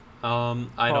verse? I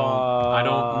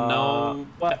don't know.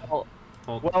 Well,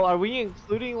 Well, well, are we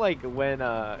including like when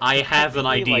I have an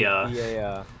technically, idea.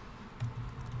 Like,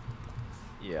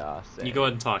 yeah. Same. You go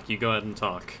ahead and talk. You go ahead and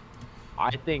talk. I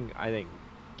think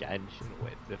Genshin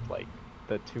wins if like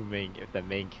if the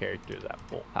main characters at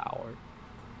full power.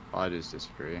 I just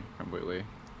disagree completely.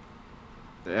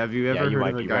 Have you Yeah, ever you heard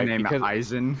might of a be guy right, named because-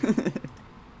 Aizen?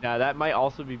 Now that might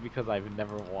also be because I've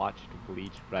never watched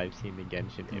Bleach, but I've seen the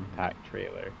Genshin Mm-hmm. Impact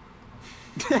trailer.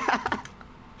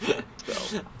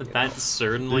 So, That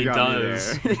certainly You got me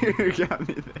does. there. You got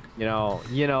me there.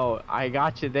 you know, I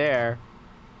got you there.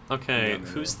 Okay, No.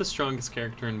 who's the strongest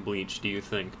character in Bleach, do you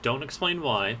think? Don't explain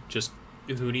why, just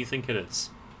who do you think it is?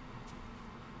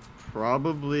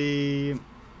 Probably.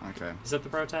 Okay. Is that the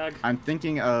pro tag? I'm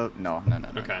thinking of no.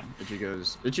 Okay.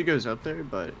 Ichigo's up there,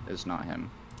 but it's not him.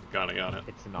 Got it.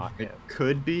 It's not It him.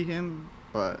 could be him,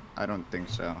 but I don't think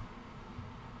so.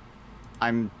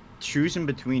 I'm choosing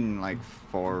between like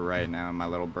 4 right now in my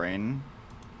little brain.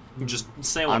 Just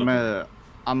say one I'm of them.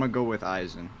 gonna go with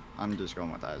Aizen. I'm just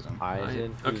going with Aizen.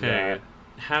 Aizen. Who's Okay,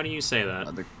 How do you say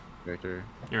that? The character.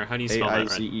 Or how do you spell that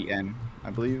right? Aicen, I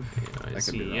believe. I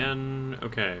could be wrong. Aicen.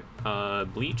 Okay.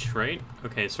 Bleach, right?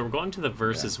 Okay, so we're going to the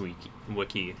Versus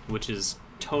wiki, which is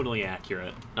totally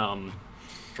accurate.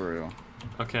 For real.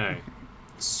 Okay.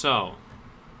 So,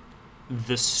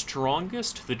 the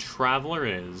strongest the Traveler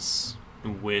is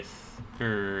in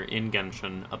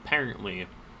Genshin, apparently,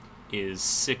 is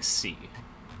 6C.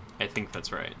 I think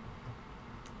that's right.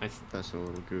 That's a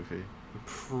little goofy. I'm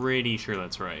pretty sure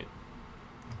that's right.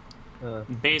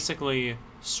 Basically,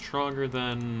 stronger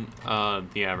than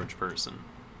the average person.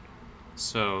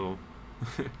 So,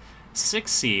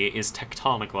 6C is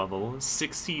tectonic level,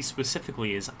 6C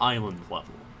specifically is island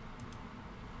level.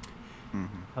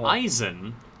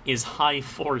 Aizen is high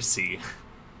 4C,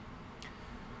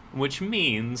 which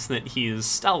means that he is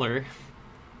stellar,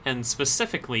 and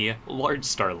specifically large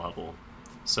star level.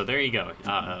 So there you go,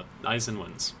 Aizen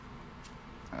wins.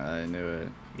 I knew it.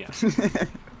 Yeah.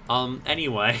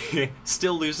 Anyway,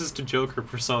 still loses to Joker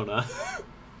Persona.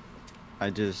 I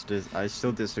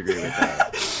still disagree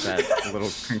with that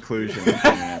little conclusion the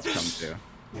internet's come to.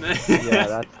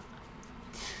 Yeah,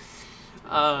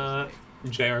 that's...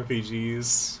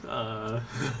 JRPGs,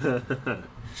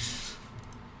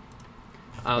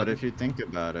 But if you think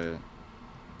about it,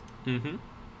 Mm-hmm.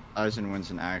 Aizen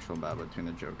wins an actual battle between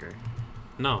the Joker.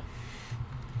 No.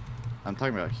 I'm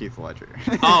talking about Heath Ledger.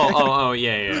 Oh,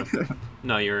 yeah.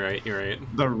 No, you're right.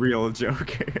 The real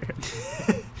Joker.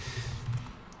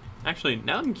 Actually,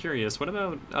 now I'm curious. What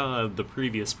about the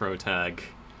previous pro tag?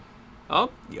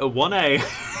 Oh, 1A.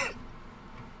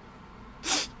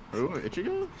 Ooh,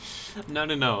 Ichigo?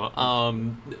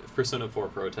 No. Persona 4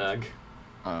 pro tag.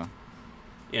 Oh.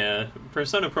 Yeah,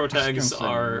 Persona pro tags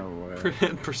are no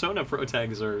Persona pro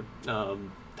tags are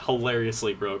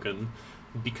hilariously broken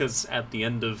because at the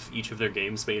end of each of their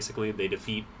games, basically they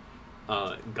defeat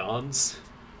gods,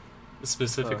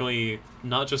 specifically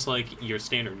not just like your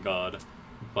standard god,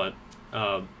 but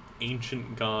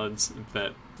ancient gods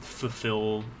that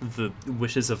fulfill the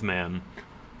wishes of man.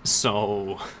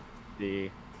 So,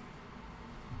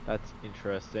 that's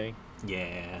interesting.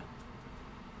 Yeah.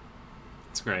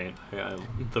 It's great.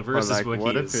 The Versus like, wiki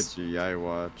what is... if it's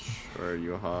Yaiwatch or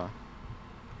Yuha?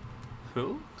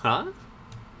 Who? Huh?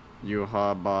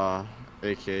 Yuha Ba,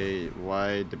 aka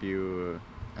YW,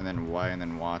 and then Y and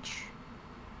then Watch.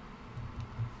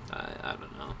 I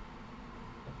don't know.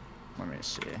 Let me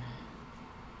see.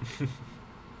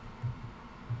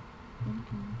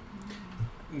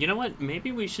 You know what?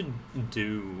 Maybe we should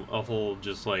do a whole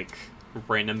just like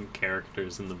random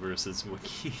characters in the Versus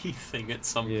wiki thing at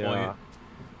some point.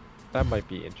 That might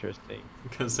be interesting.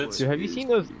 Because it's... Dude, have you seen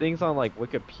those things on like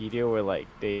Wikipedia where like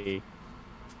they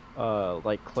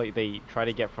they try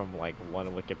to get from like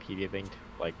one Wikipedia thing to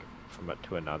like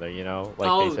to another, you know?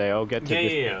 Like they say, get to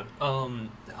this. Yeah.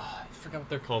 I forgot what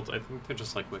they're called. I think they're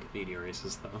just like Wikipedia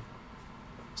races though.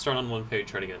 Start on one page,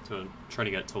 try to get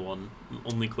to one.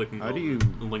 Only clicking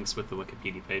links with the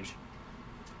Wikipedia page.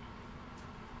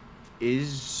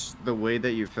 Is the way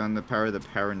that you found the power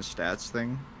and stats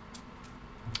thing?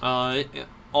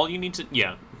 All you need to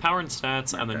power and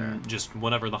stats, and then just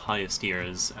whatever the highest tier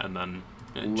is, and then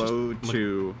low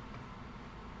to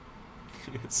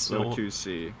still,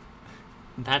 2C.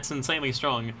 That's insanely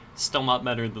strong. Still not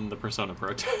better than the Persona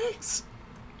Pro tags.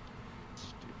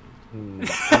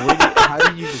 How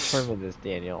do you determine this,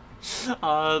 Daniel?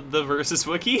 The Versus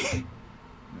wiki.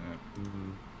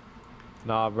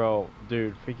 Nah, bro,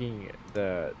 dude, freaking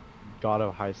the God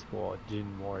of High School,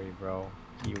 Jin Mori, bro.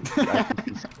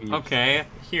 Okay,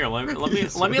 here, let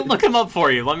me look him up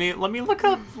for you. Let me look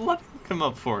him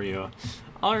up for you.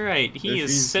 All right, he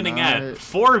is sitting at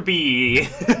 4B.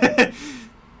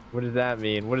 What does that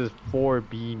mean? What does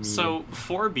 4B mean? So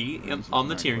 4B on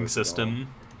the tiering system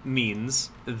means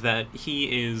that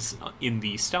he is in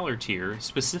the stellar tier,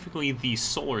 specifically the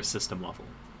solar system level.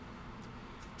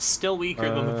 Still weaker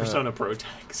than the Persona Pro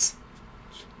tags.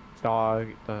 Dog,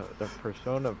 the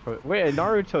Persona Pro... Wait,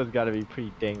 Naruto's gotta be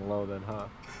pretty dang low then, huh?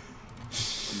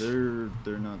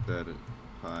 They're not that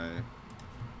high.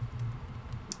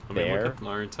 Let me look up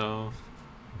Naruto.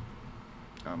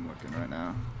 I'm looking right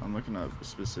now. I'm looking up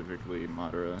specifically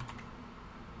Madara.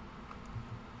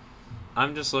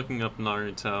 I'm just looking up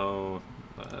Naruto.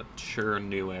 Sure,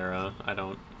 new era. I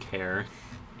don't care.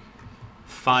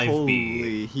 5B.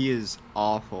 Holy, he is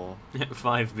awful.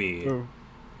 5B. Oh.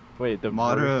 Wait, the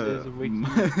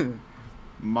Madara.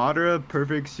 Madara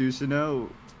Perfect Susanoo.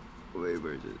 Wait,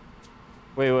 where is it?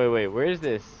 Wait. Where is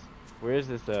this? Where is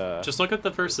this? Just look at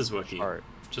the Versus wiki. Chart.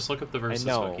 Just look up the Versus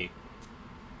wiki.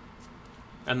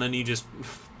 And then you just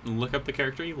look up the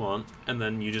character you want, and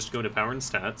then you just go to power and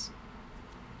stats,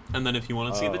 And then if you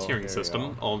want to see the Oh, tiering here we system,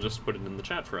 go. I'll just put it in the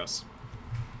chat for us.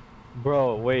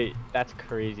 Bro, wait, that's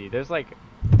crazy. There's like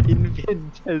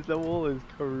infinitesimal is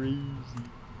crazy.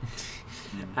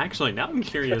 Actually, now I'm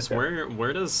curious, where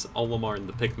does Olimar and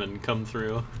the Pikmin come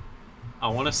through? I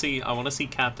want to see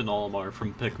Captain Olimar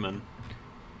from Pikmin.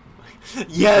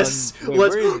 Yes, Wait,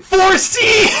 let's where is-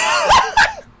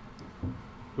 4C.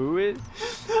 Who is?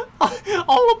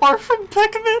 Olimar from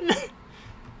Pikmin.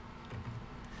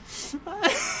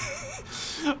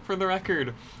 For the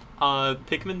record,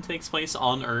 Pikmin takes place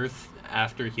on Earth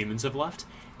after humans have left,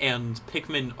 and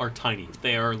Pikmin are tiny.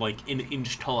 They are like an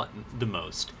inch tall at the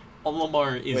most.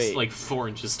 Olimar is Wait. like 4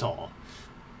 inches tall.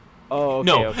 Oh, okay,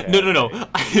 No, okay, no. okay.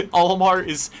 Olimar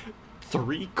is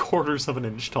 3/4 of an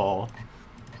inch tall.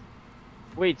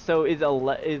 Wait, so is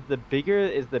the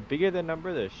bigger the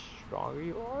number, the stronger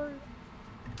you are?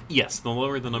 Yes, the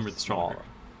lower the number, the stronger.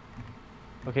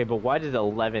 Okay, but why does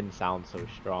 11 sound so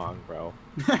strong, bro?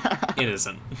 It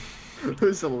isn't.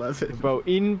 Who's 11? Bro,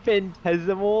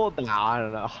 infinitesimal? Nah, I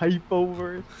don't know.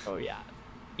 Hypoverse? Oh yeah.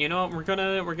 You know what?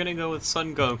 We're gonna go with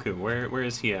Son Goku. Where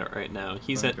is he at right now?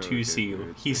 He's Son at 2C.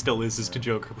 Goku, He still is his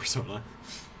Joker persona.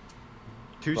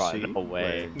 2C? Bro, no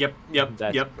way. Yep.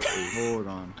 That's Yep. crazy.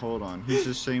 Hold on. He's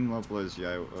the same level as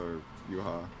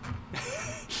Yuha.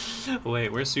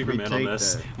 Wait, where's Superman on take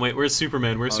this? that. Wait, where's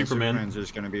Superman? Where's Superman? Superman's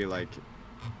just gonna be like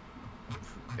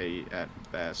 8 at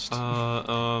best.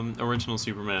 Original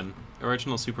Superman.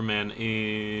 Original Superman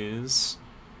is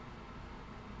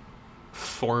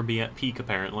 4B at peak,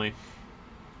 apparently.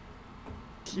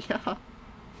 Yeah.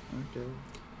 Okay.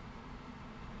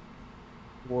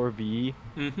 4B.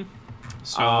 Mm-hmm.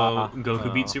 So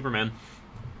Goku beat Oh. Superman,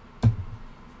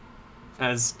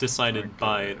 as decided Okay.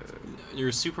 by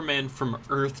your Superman from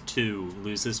Earth 2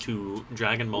 loses to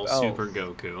Dragon Ball Who Super else?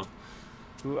 Goku.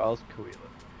 Who else could we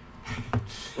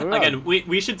look? Again,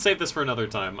 we should save this for another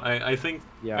time. I think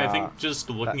Yeah. I think just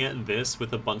looking at this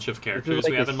with a bunch of characters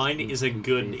like we a have in mind is a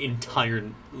good sneak peek. entire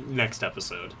next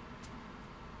episode.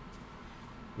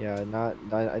 Yeah, not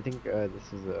I think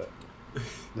this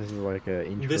is like a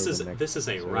intro. This to is the next this is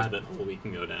a episode. rabbit hole we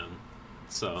can go down.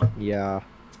 So Yeah.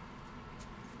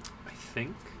 I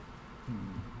think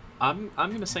Hmm. I'm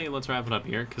gonna say let's wrap it up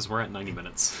here because we're at 90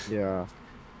 minutes. Yeah.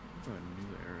 What a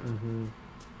new era. Mm-hmm.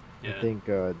 Yeah. I think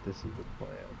this is the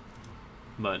plan.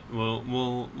 But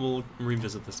we'll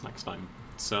revisit this next time.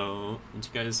 So, do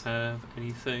you guys have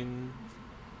anything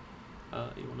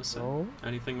you want to say? No.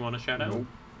 Anything you want to shout out? Nope.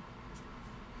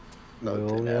 Well,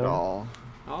 Nothing at yeah. all.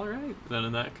 All right, then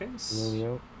in that case,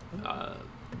 Yep.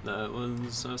 that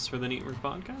was us for the Neetwork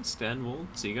Podcast, and we'll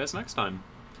see you guys next time.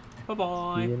 Bye See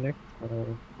bye. you next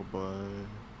time. Bye-bye.